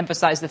to kind of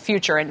emphasize the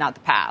future and not the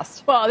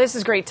past. Well, this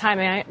is great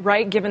timing,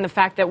 right? Given the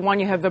fact that, one,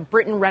 you have the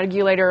Britain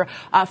regulator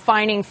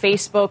fining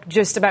Facebook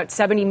just about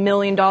 $70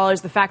 million.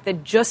 The fact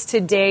that just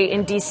today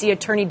in D.C.,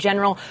 Attorney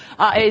General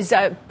is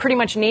pretty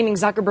much naming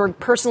Zuckerberg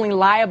personally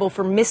liable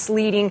for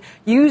misleading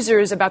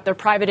users about their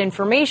private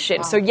information.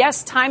 Wow. So,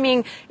 yes,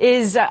 timing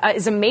is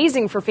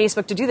amazing for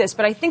Facebook to do this.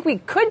 But I think we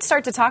could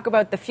start to talk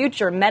about the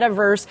future,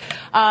 metaverse.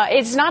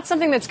 It's not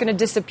something that's going to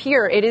disappear.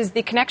 It is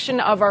the connection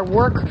of our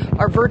work,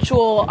 our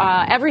virtual,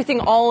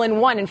 everything all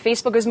in one. And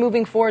Facebook is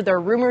moving forward. There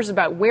are rumors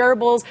about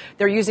wearables.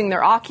 They're using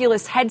their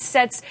Oculus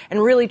headsets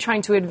and really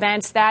trying to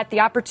advance that. The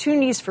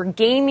opportunities for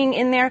gaming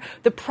in there.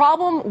 The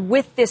problem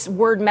with this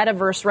word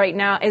metaverse right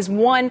now is,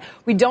 one,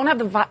 we don't have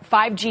the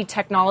 5G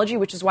technology,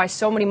 which is why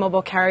so many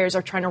mobile carriers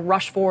are trying to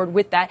rush forward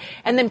with that.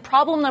 And then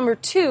problem number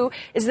two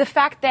is the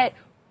fact that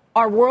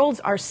our worlds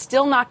are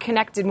still not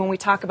connected when we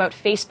talk about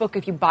Facebook.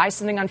 If you buy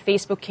something on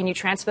Facebook, can you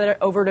transfer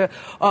that over to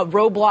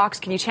Roblox?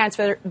 Can you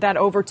transfer that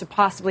over to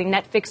possibly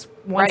Netflix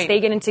once they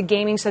get into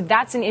gaming? So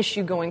that's an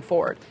issue going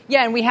forward.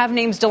 Yeah, and we have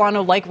names,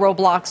 Delano, like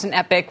Roblox and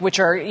Epic, which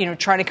are,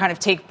 trying to kind of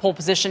take pole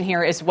position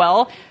here as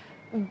well.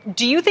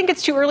 Do you think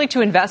it's too early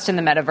to invest in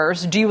the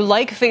metaverse? Do you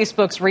like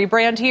Facebook's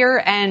rebrand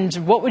here? And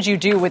what would you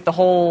do with the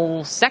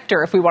whole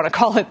sector, if we want to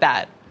call it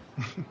that?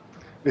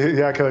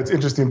 Yeah, Kelly, it's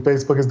interesting.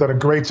 Facebook has done a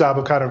great job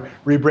of kind of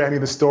rebranding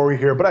the story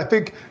here. But I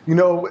think,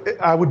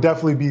 I would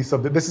definitely be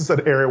something. This is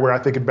an area where I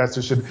think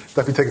investors should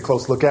definitely take a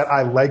close look at.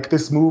 I like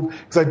this move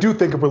because I do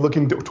think if we're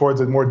looking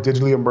towards a more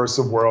digitally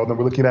immersive world and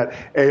we're looking at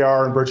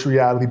AR and virtual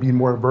reality being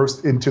more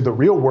immersed into the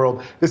real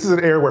world, this is an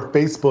area where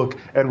Facebook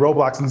and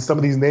Roblox and some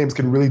of these names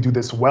can really do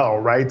this well,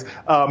 right?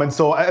 And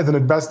so as an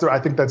investor, I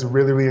think that's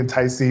really, really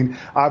enticing.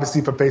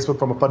 Obviously, for Facebook,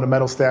 from a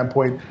fundamental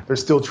standpoint, they're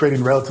still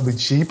trading relatively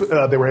cheap.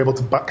 They were able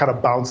to kind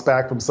of bounce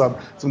back from some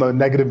of the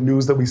negative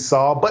news that we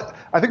saw. But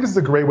I think this is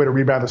a great way to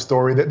rebound the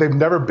story. They've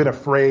never been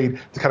afraid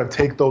to kind of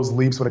take those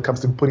leaps when it comes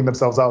to putting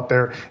themselves out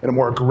there in a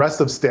more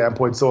aggressive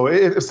standpoint. So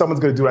if someone's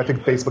going to do it, I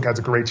think Facebook has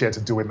a great chance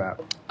of doing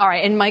that. All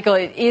right. And Michael,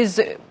 it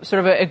is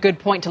sort of a good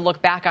point to look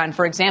back on.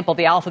 For example,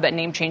 the Alphabet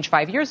name change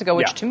 5 years ago,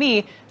 which to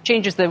me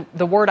changes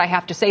the word, I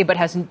have to say, but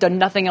has done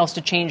nothing else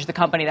to change the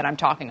company that I'm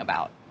talking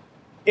about.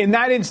 In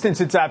that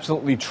instance, it's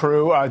absolutely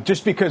true.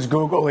 Just because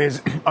Google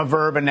is a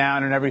verb, a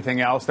noun, and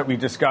everything else that we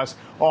discuss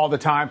all the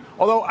time.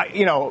 Although,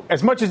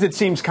 as much as it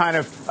seems kind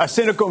of a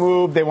cynical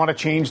move, they want to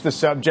change the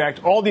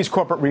subject. All these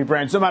corporate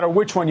rebrands, no matter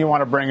which one you want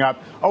to bring up,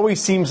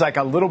 always seems like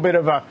a little bit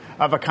of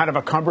a kind of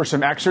a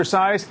cumbersome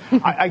exercise.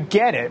 I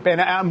get it.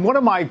 And one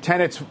of my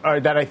tenets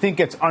that I think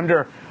it's kind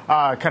of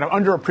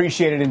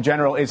underappreciated in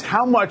general is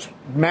how much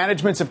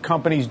managements of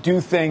companies do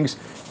things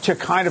to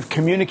kind of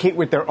communicate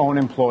with their own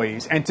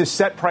employees and to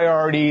set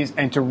priorities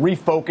and to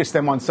refocus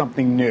them on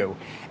something new.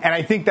 And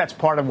I think that's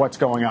part of what's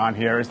going on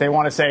here is they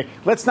want to say,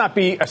 let's not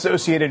be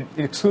associated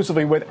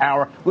exclusively with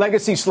our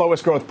legacy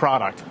slowest growth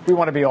product. We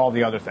want to be all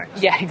the other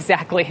things. Yeah,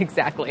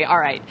 exactly. All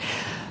right.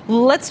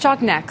 Let's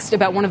talk next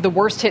about one of the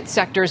worst hit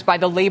sectors by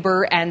the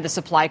labor and the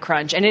supply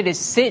crunch, and it is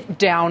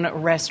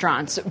sit-down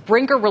restaurants.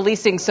 Brinker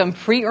releasing some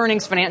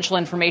pre-earnings financial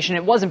information.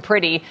 It wasn't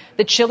pretty.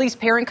 The Chili's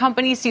parent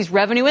company sees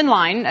revenue in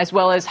line, as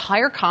well as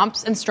higher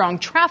comps and strong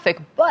traffic,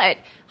 but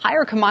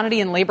higher commodity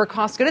and labor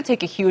costs going to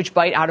take a huge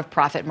bite out of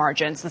profit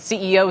margins. The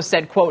CEO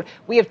said, quote,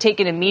 "We have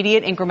taken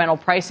immediate incremental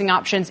pricing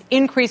options,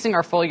 increasing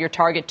our full-year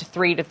target to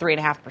 3 to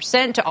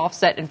 3.5% to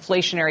offset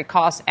inflationary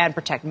costs and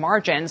protect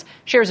margins."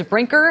 Shares of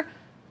Brinker,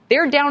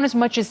 they're down as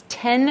much as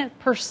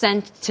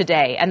 10%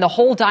 today, and the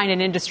whole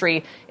dine-in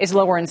industry is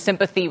lower in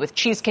sympathy, with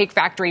Cheesecake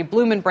Factory,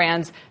 Bloomin'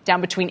 Brands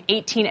down between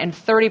 18 and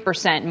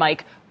 30%,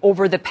 Mike,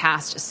 over the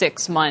past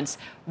 6 months.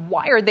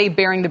 Why are they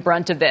bearing the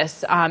brunt of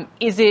this?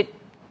 Is it,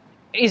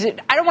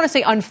 I don't want to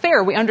say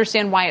unfair. We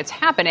understand why it's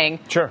happening.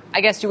 Sure.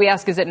 I guess, do we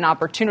ask, is it an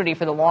opportunity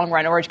for the long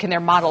run, or can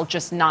their model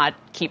just not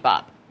keep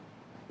up?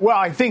 Well,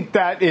 I think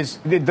that is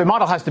the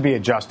model has to be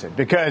adjusted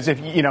because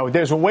if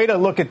there's a way to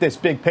look at this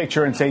big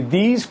picture and say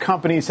these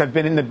companies have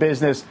been in the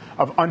business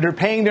of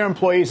underpaying their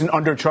employees and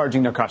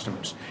undercharging their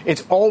customers.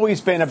 It's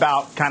always been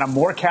about kind of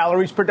more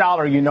calories per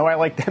dollar. I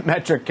like that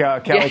metric,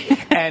 Kelly,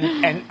 yeah.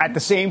 and at the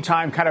same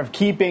time kind of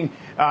keeping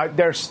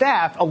their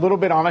staff a little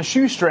bit on a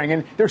shoestring.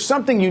 And there's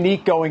something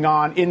unique going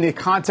on in the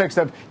context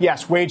of,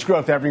 yes, wage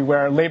growth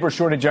everywhere, labor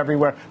shortage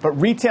everywhere, but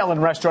retail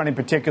and restaurant in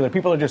particular,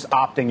 people are just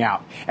opting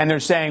out. And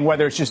they're saying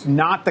whether it's just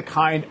not the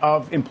kind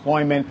of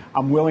employment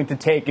I'm willing to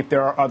take if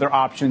there are other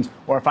options,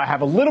 or if I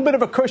have a little bit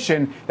of a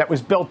cushion that was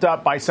built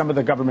up by some of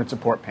the government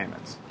support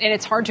payments. And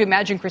it's hard to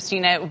imagine,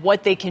 Christina,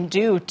 what they can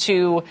do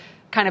to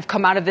kind of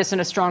come out of this in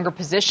a stronger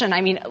position.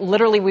 I mean,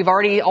 literally, we've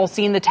already all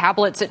seen the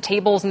tablets at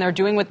tables, and they're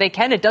doing what they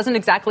can. It doesn't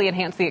exactly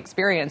enhance the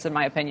experience, in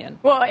my opinion.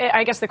 Well,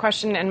 I guess the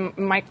question, and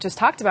Mike just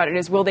talked about it,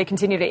 is will they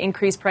continue to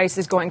increase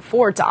prices going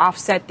forward to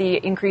offset the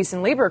increase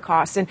in labor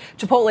costs? And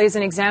Chipotle is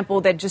an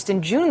example that just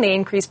in June they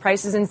increased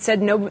prices and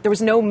said no, there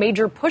was no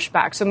major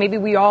pushback. So maybe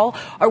we all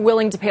are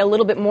willing to pay a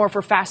little bit more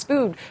for fast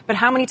food. But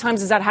how many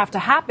times does that have to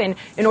happen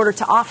in order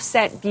to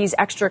offset these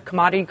extra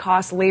commodity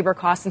costs, labor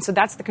costs? And so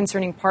that's the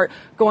concerning part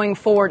going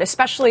forward,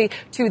 especially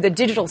to the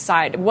digital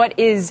side. What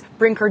is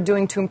Brinker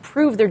doing to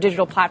improve their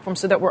digital platform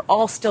so that we're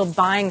all still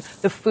buying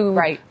the food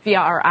via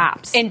our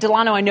apps? And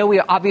Delano, I know we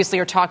obviously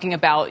are talking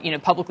about,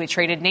 publicly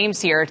traded names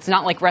here. It's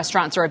not like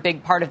restaurants are a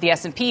big part of the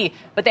S&P,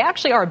 but they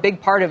actually are a big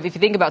part of, if you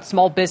think about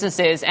small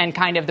businesses and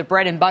kind of the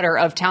bread and butter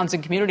of towns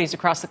and communities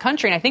across the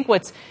country. And I think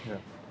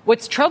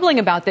What's troubling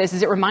about this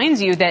is it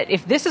reminds you that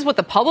if this is what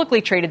the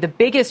publicly traded, the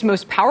biggest,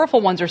 most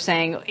powerful ones are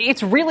saying,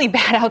 it's really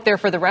bad out there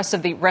for the rest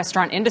of the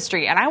restaurant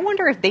industry. And I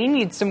wonder if they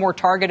need some more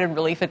targeted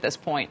relief at this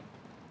point.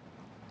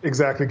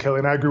 Exactly, Kelly,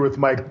 and I agree with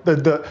Mike.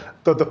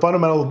 The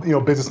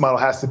fundamental business model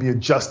has to be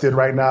adjusted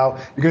right now.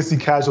 You're going to see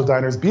casual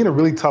diners be in a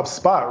really tough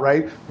spot,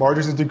 right?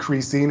 Margins are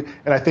decreasing,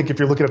 and I think if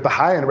you're looking at the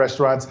high-end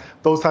restaurants,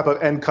 those type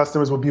of end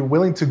customers would be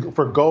willing to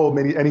forgo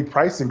any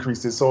price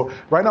increases. So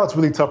right now it's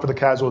really tough for the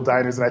casual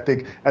diners, and I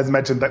think, as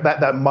mentioned,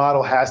 that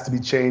model has to be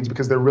changed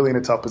because they're really in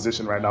a tough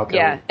position right now, Kelly.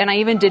 Yeah, and I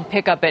even did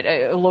pick up at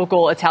a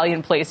local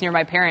Italian place near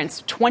my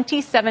parents,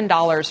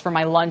 $27 for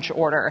my lunch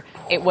order.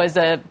 It was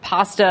a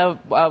pasta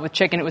with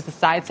chicken. It was a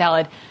side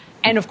salad.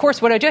 And of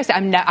course, what I do, I say,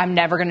 I'm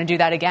never going to do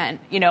that again,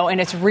 and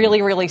it's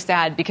really, really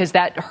sad because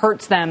that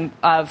hurts them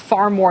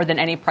far more than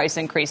any price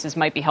increases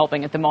might be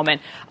helping at the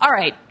moment. All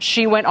right.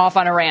 She went off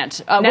on a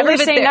rant. Never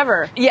say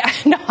never. Yeah,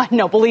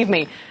 no, believe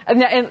me.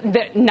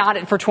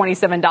 Not for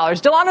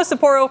 $27. Delano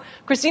Sapporo,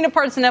 Christina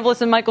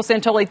Partsinevelos, and Michael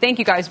Santoli, thank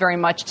you guys very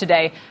much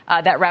today.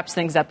 That wraps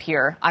things up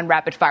here on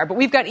Rapid Fire. But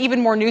we've got even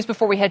more news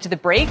before we head to the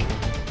break.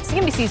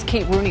 CNBC's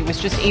Kate Rooney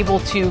was just able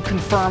to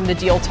confirm the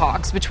deal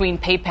talks between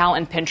PayPal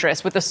and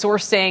Pinterest, with the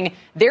source saying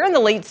they're in the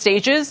late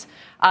stages.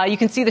 You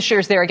can see the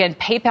shares there. Again,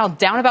 PayPal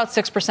down about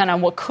 6%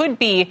 on what could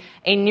be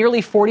a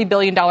nearly $40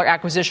 billion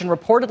acquisition,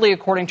 reportedly,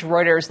 according to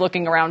Reuters,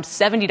 looking around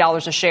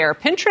 $70 a share.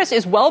 Pinterest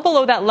is well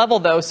below that level,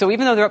 though, so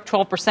even though they're up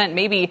 12%,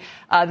 maybe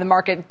the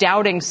market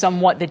doubting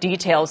somewhat the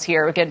details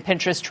here. Again,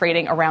 Pinterest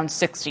trading around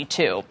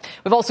 62.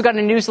 We've also got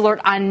a news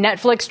alert on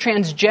Netflix.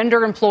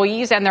 Transgender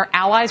employees and their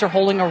allies are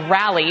holding a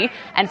rally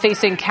and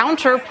facing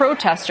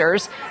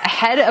counter-protesters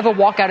ahead of a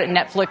walkout at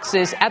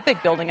Netflix's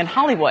Epic building in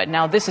Hollywood.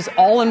 Now, this is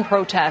all in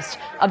protest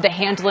of the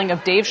handling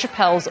of Dave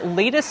Chappelle's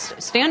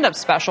latest stand-up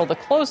special, The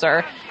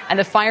Closer, and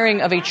the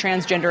firing of a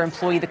transgender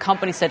employee. The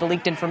company said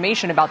leaked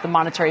information about the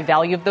monetary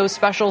value of those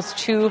specials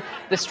to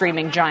the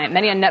streaming giant.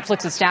 Many on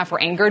Netflix's staff were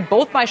angered,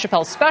 both by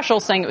Chappelle's special,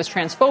 saying it was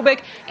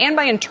transphobic, and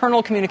by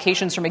internal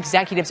communications from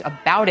executives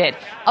about it.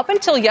 Up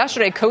until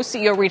yesterday,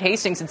 co-CEO Reed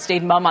Hastings had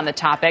stayed mum on the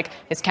topic.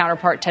 His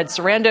counterpart, Ted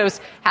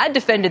Sarandos, had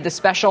defended the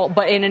special,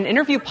 but in an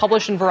interview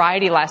published in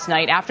Variety last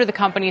night after the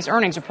company's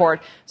earnings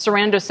report,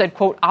 Sarandos said,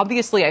 quote,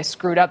 "Obviously, I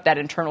screwed up that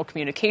internal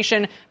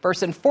communication.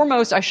 First and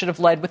foremost, I should have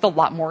led with a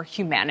lot more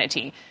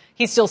humanity."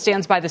 He still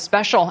stands by the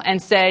special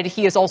and said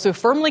he is also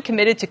firmly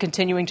committed to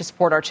continuing to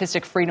support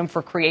artistic freedom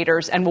for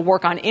creators and will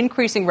work on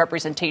increasing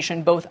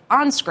representation both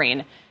on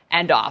screen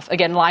and off.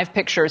 Again, live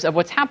pictures of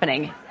what's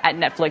happening at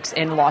Netflix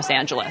in Los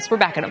Angeles. We're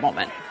back in a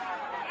moment.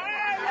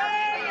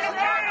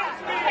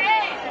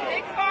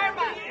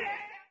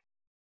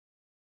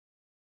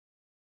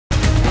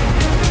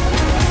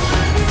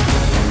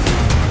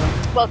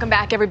 Welcome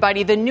back,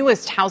 everybody. The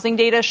newest housing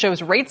data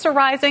shows rates are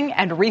rising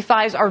and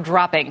refis are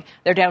dropping.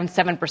 They're down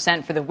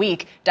 7% for the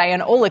week.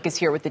 Diana Olick is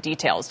here with the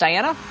details.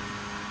 Diana?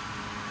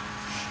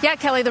 Yeah,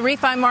 Kelly, the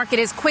refi market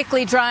is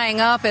quickly drying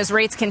up as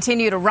rates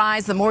continue to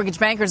rise. The Mortgage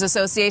Bankers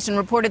Association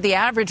reported the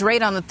average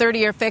rate on the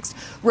 30-year fixed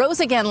rose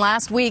again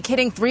last week,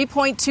 hitting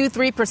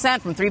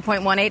 3.23% from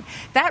 3.18.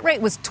 That rate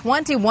was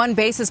 21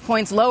 basis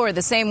points lower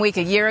the same week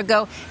a year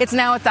ago. It's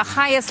now at the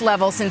highest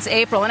level since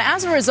April. And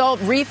as a result,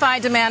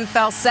 refi demand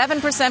fell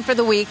 7% for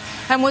the week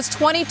and was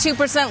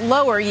 22%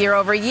 lower year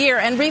over year.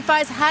 And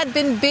refis had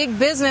been big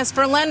business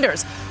for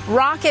lenders.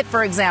 Rocket,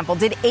 for example,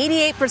 did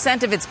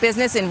 88% of its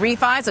business in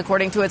refis,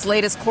 according to its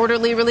latest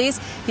quarterly release.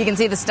 You can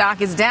see the stock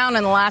is down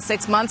in the last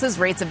 6 months as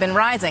rates have been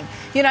rising.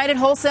 United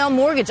Wholesale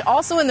Mortgage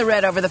also in the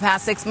red over the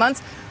past 6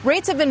 months.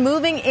 Rates have been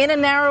moving in a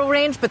narrow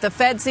range, but the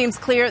Fed seems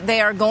clear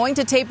they are going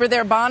to taper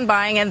their bond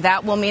buying, and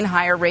that will mean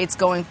higher rates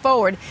going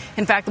forward.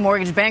 In fact, the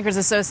Mortgage Bankers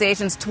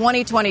Association's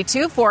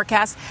 2022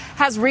 forecast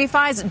has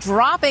refis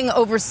dropping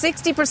over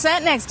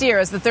 60% next year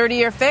as the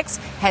 30-year fix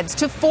heads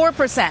to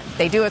 4%.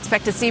 They do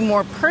expect to see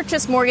more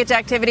purchase mortgage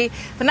activity,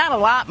 but not a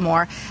lot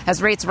more. As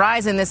rates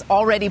rise in this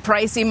already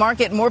pricey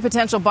market, more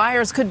potential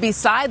buyers could be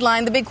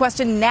sidelined. The big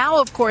question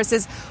now, of course,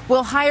 is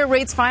will higher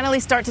rates finally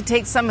start to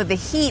take some of the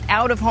heat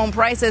out of home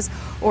prices?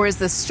 Or is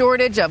the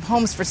shortage of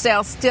homes for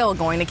sale still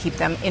going to keep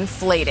them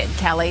inflated?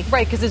 Kelly?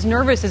 Right, because as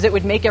nervous as it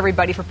would make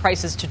everybody for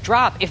prices to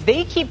drop, if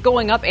they keep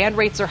going up and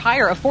rates are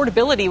higher,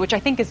 affordability, which I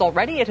think is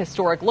already at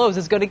historic lows,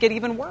 is going to get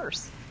even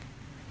worse.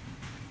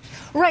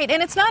 Right.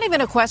 And it's not even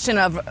a question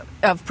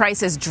of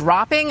prices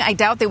dropping. I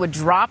doubt they would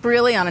drop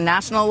really on a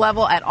national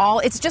level at all.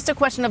 It's just a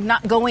question of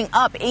not going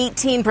up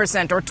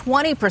 18% or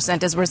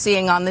 20% as we're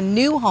seeing on the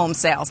new home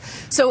sales.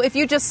 So if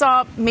you just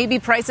saw maybe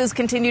prices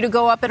continue to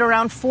go up at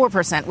around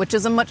 4%, which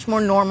is a much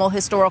more normal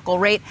historical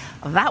rate,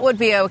 that would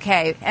be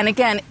okay. And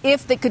again,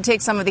 if they could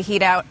take some of the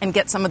heat out and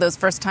get some of those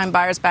first-time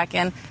buyers back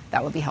in,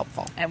 that would be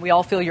helpful. And we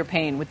all feel your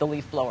pain with the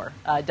leaf blower.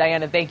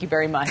 Diana, thank you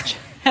very much.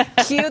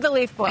 Cue the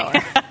leaf blower.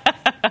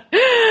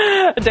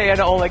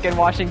 Diana Olick in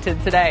Washington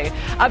today.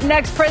 Up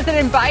next,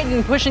 President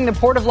Biden pushing the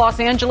Port of Los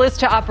Angeles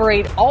to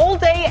operate all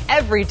day,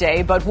 every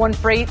day. But one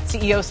freight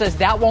CEO says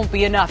that won't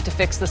be enough to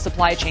fix the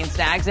supply chain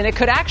snags, and it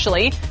could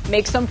actually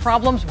make some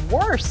problems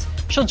worse.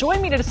 She'll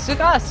join me to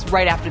discuss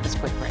right after this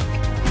quick break.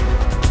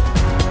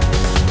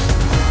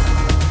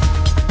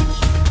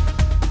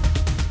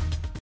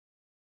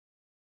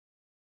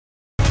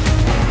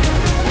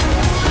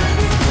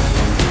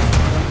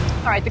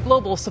 All right, the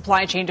global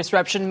supply chain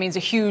disruption means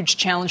a huge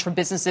challenge for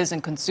businesses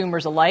and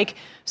consumers alike.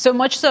 So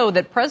much so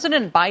that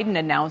President Biden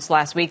announced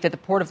last week that the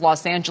Port of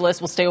Los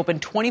Angeles will stay open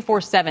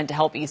 24/7 to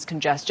help ease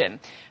congestion.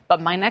 But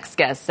my next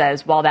guest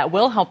says while that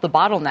will help the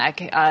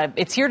bottleneck,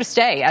 it's here to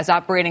stay as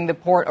operating the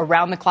port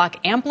around the clock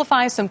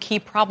amplifies some key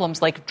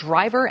problems like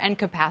driver and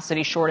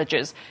capacity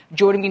shortages.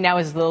 Joining me now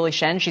is Lily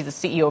Shen. She's the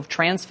CEO of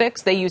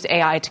Transfix. They use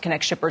AI to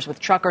connect shippers with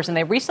truckers, and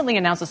they recently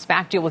announced a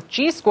SPAC deal with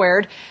G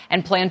Squared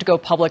and plan to go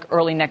public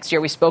early next year.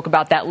 We spoke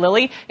about that,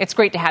 Lily. It's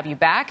great to have you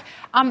back.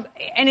 And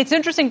it's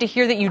interesting to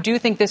hear that you do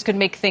think this could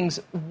make things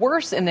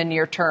worse in the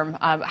near term.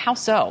 How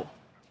so?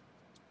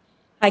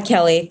 Hi,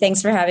 Kelly.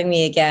 Thanks for having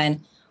me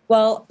again.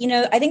 Well,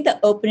 I think the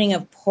opening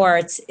of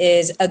ports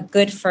is a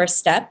good first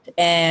step,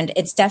 and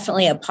it's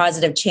definitely a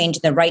positive change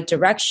in the right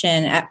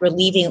direction at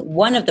relieving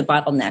one of the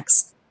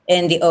bottlenecks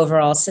in the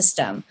overall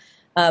system.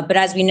 But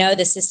as we know,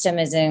 the system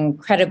is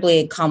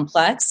incredibly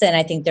complex, and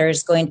I think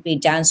there's going to be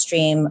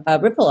downstream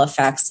ripple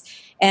effects.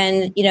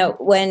 And,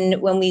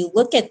 when we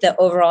look at the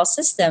overall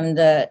system,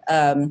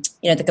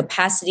 the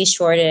capacity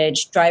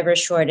shortage, driver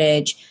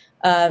shortage,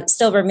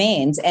 still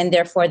remains, and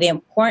therefore the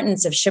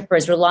importance of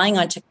shippers relying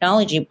on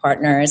technology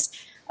partners,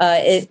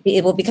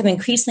 it will become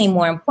increasingly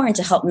more important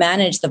to help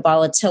manage the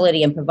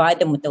volatility and provide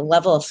them with the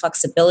level of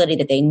flexibility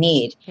that they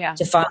need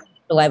to find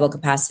reliable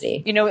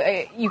capacity.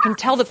 You can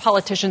tell that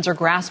politicians are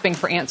grasping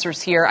for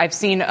answers here. I've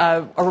seen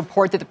a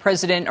report that the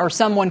president or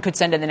someone could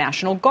send in the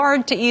National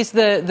Guard to ease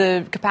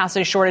the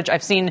capacity shortage.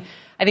 I've seen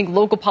I think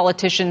local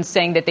politicians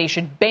saying that they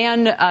should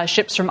ban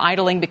ships from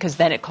idling because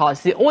then it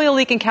caused the oil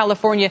leak in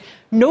California.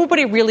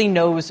 Nobody really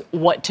knows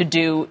what to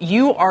do.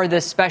 You are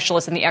the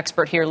specialist and the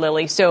expert here,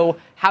 Lily. So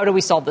how do we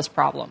solve this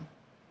problem?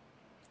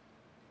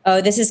 Oh,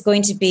 this is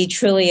going to be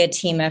truly a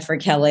team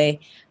effort,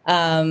 Kelly.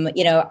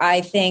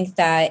 I think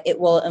that it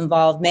will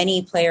involve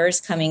many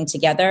players coming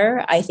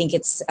together. I think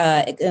it's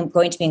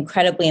going to be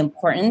incredibly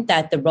important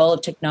that the role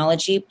of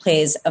technology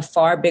plays a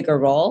far bigger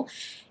role.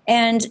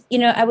 And,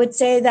 I would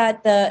say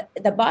that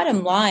the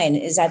bottom line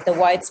is that the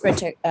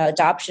widespread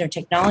adoption of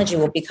technology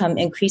will become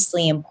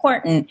increasingly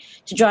important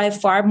to drive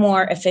far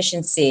more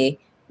efficiency,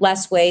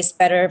 less waste,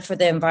 better for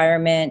the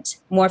environment,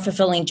 more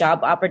fulfilling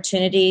job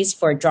opportunities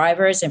for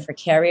drivers and for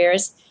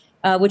carriers,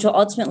 which will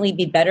ultimately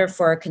be better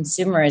for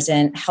consumers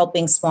and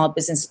helping small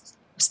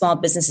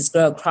businesses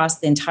grow across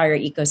the entire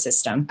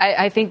ecosystem.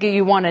 I think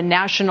you want a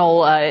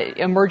national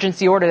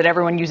emergency order that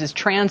everyone uses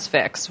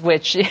Transfix,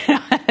 which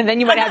and then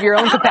you might have your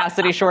own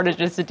capacity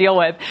shortages to deal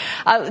with.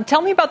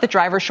 Tell me about the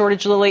driver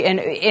shortage, Lily,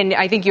 and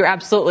I think you're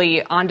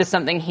absolutely onto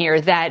something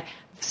here that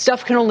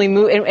stuff can only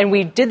move. And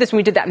we did this when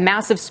we did that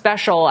massive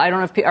special. I don't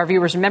know if our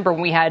viewers remember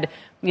when we had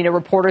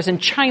reporters in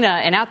China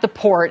and at the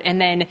port,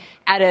 and then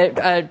at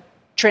a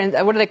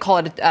what do they call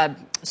it?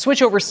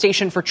 Switchover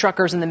station for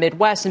truckers in the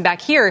Midwest. And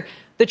back here,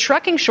 the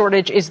trucking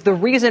shortage is the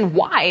reason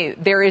why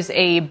there is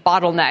a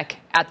bottleneck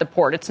at the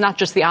port. It's not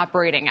just the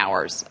operating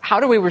hours. How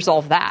do we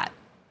resolve that?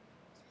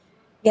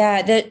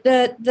 Yeah,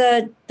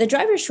 the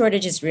driver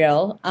shortage is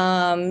real.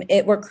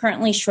 We're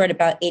currently short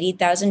about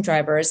 80,000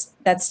 drivers.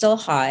 That's still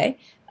high.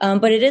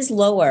 But it is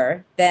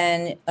lower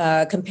than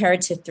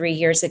compared to 3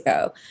 years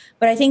ago.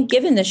 But I think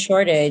given the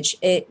shortage,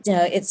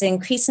 it's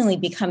increasingly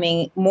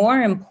becoming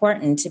more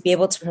important to be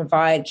able to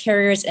provide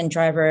carriers and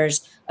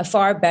drivers a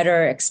far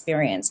better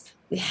experience.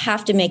 We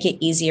have to make it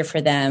easier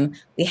for them.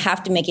 We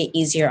have to make it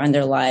easier on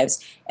their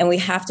lives. And we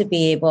have to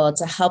be able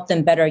to help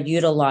them better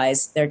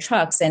utilize their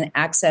trucks and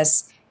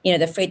access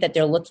the freight that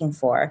they're looking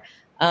for.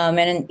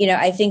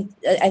 I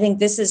think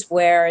this is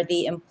where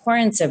the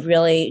importance of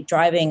really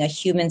driving a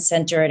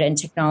human-centered and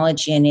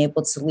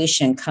technology-enabled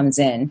solution comes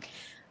in.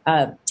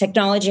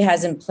 Technology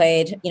hasn't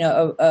played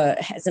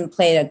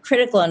a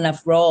critical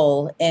enough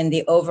role in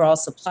the overall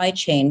supply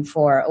chain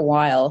for a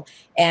while,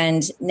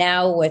 and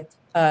now with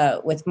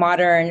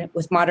modern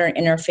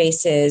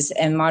interfaces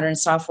and modern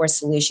software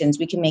solutions,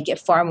 we can make it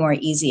far more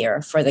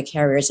easier for the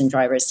carriers and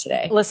drivers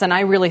today. Listen,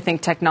 I really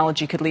think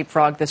technology could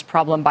leapfrog this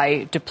problem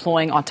by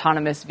deploying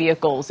autonomous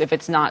vehicles if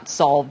it's not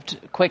solved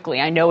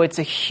quickly. I know it's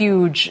a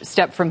huge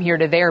step from here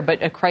to there,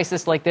 but a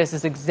crisis like this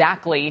is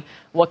exactly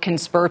what can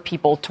spur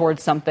people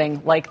towards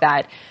something like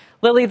that.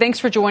 Lily, thanks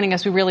for joining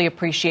us. We really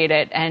appreciate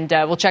it, and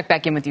we'll check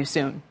back in with you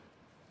soon.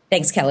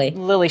 Thanks, Kelly.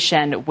 Lily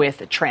Shen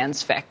with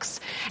Transfix.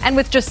 And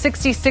with just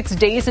 66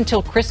 days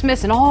until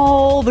Christmas and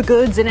all the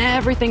goods and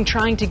everything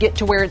trying to get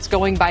to where it's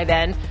going by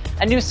then,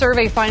 a new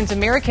survey finds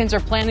Americans are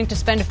planning to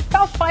spend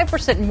about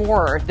 5%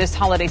 more this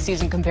holiday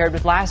season compared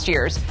with last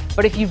year's.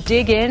 But if you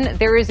dig in,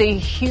 there is a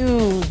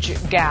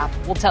huge gap.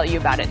 We'll tell you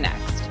about it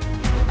next.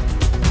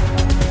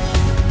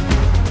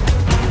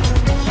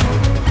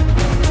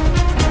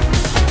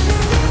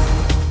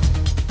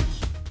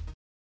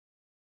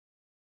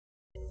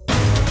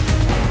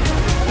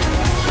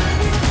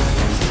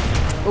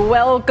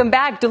 Welcome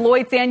back.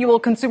 Deloitte's annual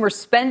consumer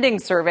spending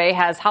survey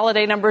has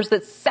holiday numbers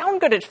that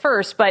sound good at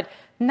first, but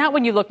not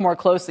when you look more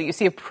closely. You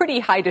see a pretty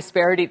high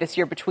disparity this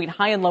year between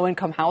high and low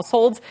income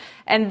households,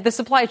 and the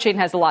supply chain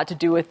has a lot to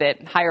do with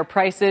it. Higher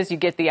prices, you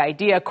get the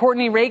idea.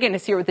 Courtney Reagan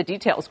is here with the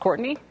details.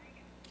 Courtney?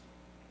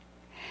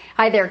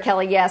 Hi there,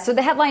 Kelly. Yeah, so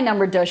the headline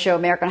number does show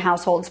American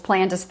households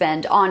plan to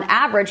spend on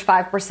average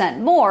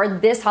 5% more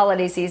this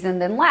holiday season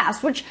than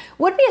last, which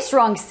would be a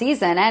strong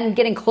season and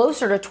getting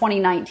closer to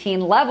 2019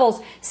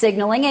 levels,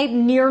 signaling a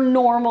near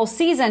normal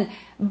season.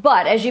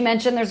 But as you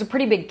mentioned, there's a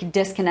pretty big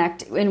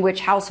disconnect in which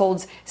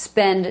households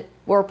spend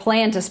or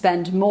plan to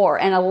spend more,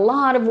 and a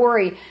lot of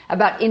worry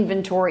about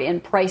inventory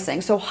and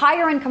pricing. So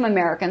higher income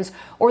Americans,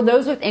 or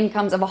those with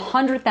incomes of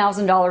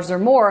 $100,000 or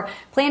more,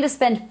 plan to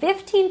spend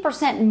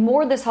 15%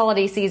 more this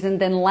holiday season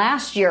than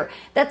last year.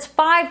 That's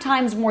 5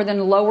 times more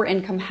than lower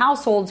income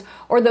households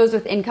or those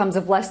with incomes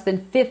of less than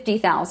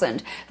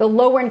 $50,000. The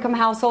lower income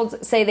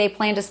households say they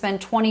plan to spend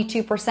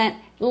 22%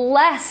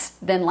 less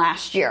than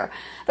last year.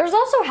 There's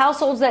also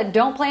households that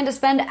don't plan to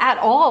spend at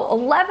all.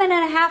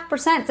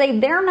 11.5% say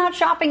they're not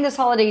shopping this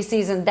holiday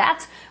season.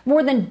 That's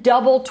more than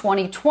double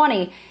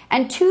 2020.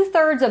 And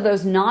 2/3 of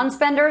those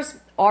non-spenders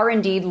are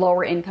indeed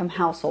lower income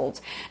households.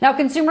 Now,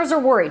 consumers are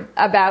worried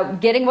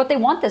about getting what they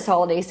want this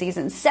holiday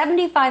season.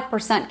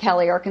 75%,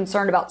 Kelly, are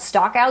concerned about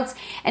stockouts,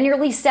 and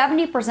nearly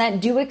 70%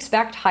 do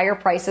expect higher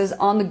prices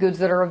on the goods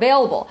that are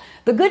available.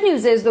 The good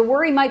news is the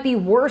worry might be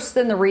worse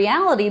than the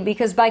reality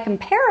because by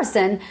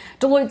comparison,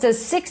 Deloitte says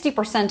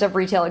 60% of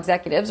retail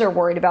executives are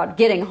worried about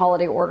getting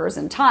holiday orders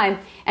in time,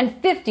 and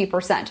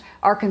 50%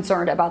 are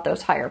concerned about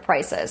those higher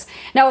prices.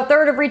 Now,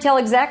 1/3 of retail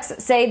execs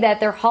say that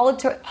their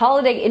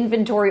holiday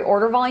inventory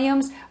order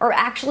volumes are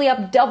actually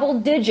up double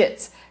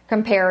digits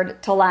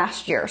compared to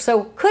last year.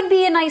 So could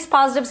be a nice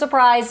positive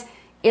surprise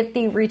if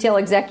the retail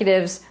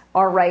executives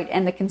are right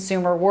and the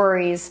consumer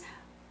worries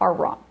are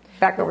wrong.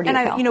 Back over to you,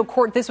 Cal. And,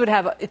 Court, this would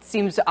have, it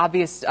seems,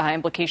 obvious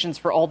implications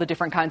for all the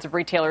different kinds of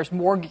retailers,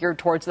 more geared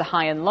towards the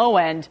high and low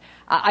end.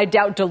 I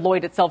doubt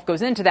Deloitte itself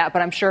goes into that,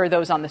 but I'm sure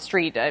those on the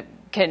street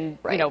can,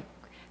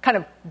 kind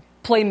of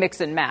play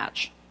mix and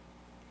match.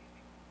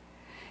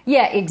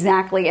 Yeah,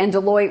 exactly. And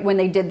Deloitte, when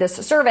they did this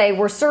survey,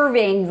 were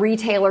surveying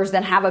retailers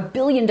that have $1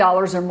 billion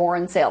or more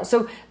in sales.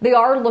 So they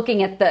are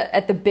looking at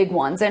the big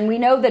ones. And we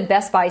know that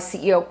Best Buy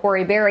CEO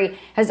Corey Barry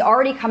has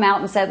already come out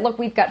and said, look,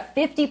 we've got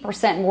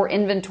 50% more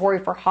inventory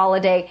for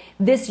holiday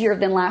this year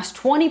than last,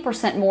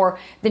 20% more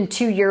than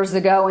 2 years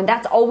ago. And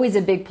that's always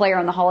a big player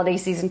in the holiday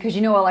season because,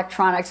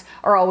 electronics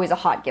are always a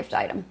hot gift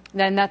item.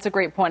 And that's a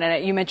great point.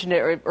 And you mentioned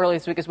it earlier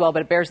this week as well,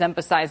 but it bears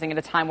emphasizing at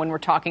a time when we're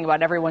talking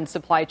about everyone's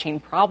supply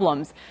chain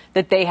problems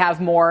that they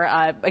have more,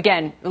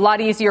 again, a lot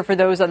easier for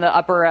those on the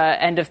upper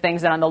end of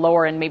things than on the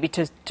lower end maybe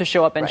to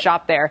show up and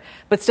shop there,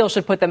 but still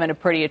should put them in a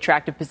pretty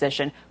attractive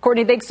position.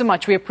 Courtney, thanks so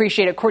much. We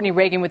appreciate it. Courtney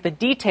Reagan with the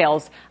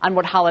details on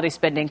what holiday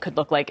spending could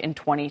look like in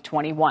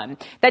 2021.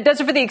 That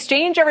does it for The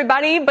Exchange,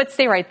 everybody, but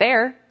stay right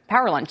there.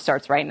 Power Lunch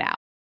starts right now.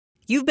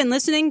 You've been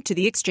listening to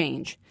The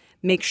Exchange.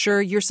 Make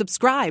sure you're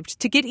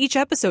subscribed to get each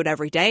episode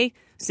every day.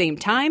 Same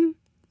time,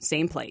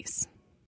 same place.